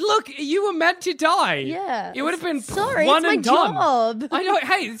don't look. You were meant to die. Yeah. it would have been Sorry, one it's and my done. job. I know.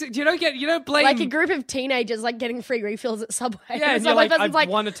 Hey, you don't blame. Like a group of teenagers like getting free refills at Subway. Yeah, and And you're Subway like, person's I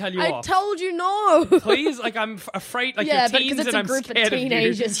wanna tell you I off." told you no. Please, like I'm afraid. Like yeah, you're but teens because it's and a I'm group of scared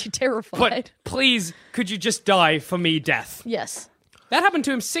teenagers, you're terrified. But please, could you just die for me, Death? yes. That happened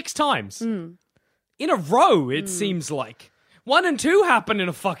to him 6 times Hmm. in a row. It seems like 1 and 2 happened in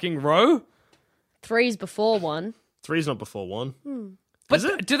a fucking row. 3's before 1. 3's not before 1. But Is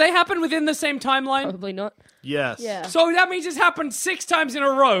it? do they happen within the same timeline? Probably not. Yes. Yeah. So that means it's happened 6 times in a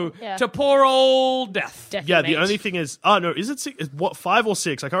row Yeah. to poor old Death. Yeah, the only thing is, oh no, is it 6? What 5 or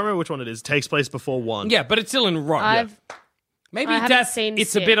 6? I can't remember which one it is. It takes place before 1. Yeah, but it's still in row. Maybe I haven't Death, seen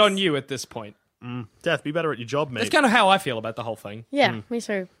it's a 6. bit on you at this point. Death, be better at your job, mate. That's kind of how I feel about the whole thing. Yeah, me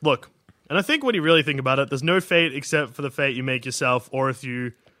too. Look, and I think when you really think about it, there's no fate except for the fate you make yourself, or if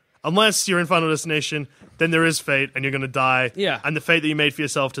you, unless you're in Final Destination, then there is fate and you're going to die. Yeah. And the fate that you made for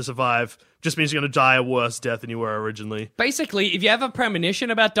yourself to survive just means you're going to die a worse death than you were originally. Basically, if you have a premonition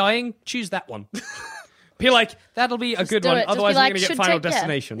about dying, choose that one. Be like, that'll be a good Do one. it. Just Otherwise, be we're like, going to get should Final take- yeah.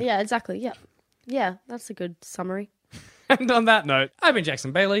 Destination. Yeah, exactly. Yeah. Yeah, that's a good summary. And on that note, I've been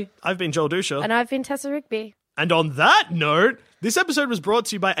Jackson Bailey. I've been Joel Dusha. And I've been Tessa Rigby. And on that note, this episode was brought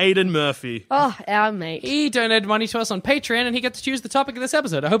to you by Aidan Murphy. Oh, our mate. He donated money to us on Patreon, and he got to choose the topic of this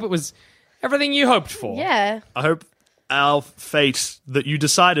episode. I hope it was everything you hoped for. Yeah. I hope our fate that you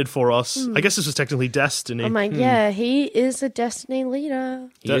decided for us, I guess this was technically destiny. Oh my, yeah, he is a Destiny leader.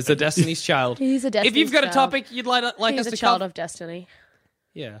 He is a Destiny's child. He's a If Destiny's you've got a child. topic you'd like He's us a to child cover, of Destiny.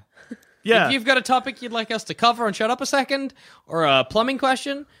 yeah. Yeah. If you've got a topic you'd like us to cover on Shut Up a Second, or a plumbing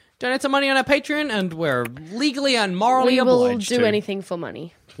question, donate some money on our Patreon, and we're legally and morally We will obliged do to. anything for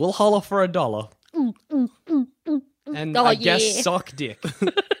money. We'll holler for $1. And Oh, I guess yeah. suck dick.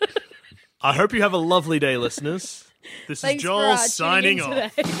 I hope you have a lovely day, listeners. This is Thanks Joel for signing tuning in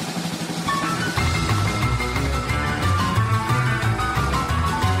off. today.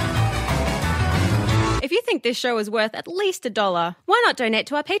 If you think this show is worth at least $1, why not donate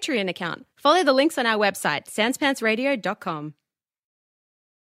to our Patreon account? Follow the links on our website, sanspantsradio.com.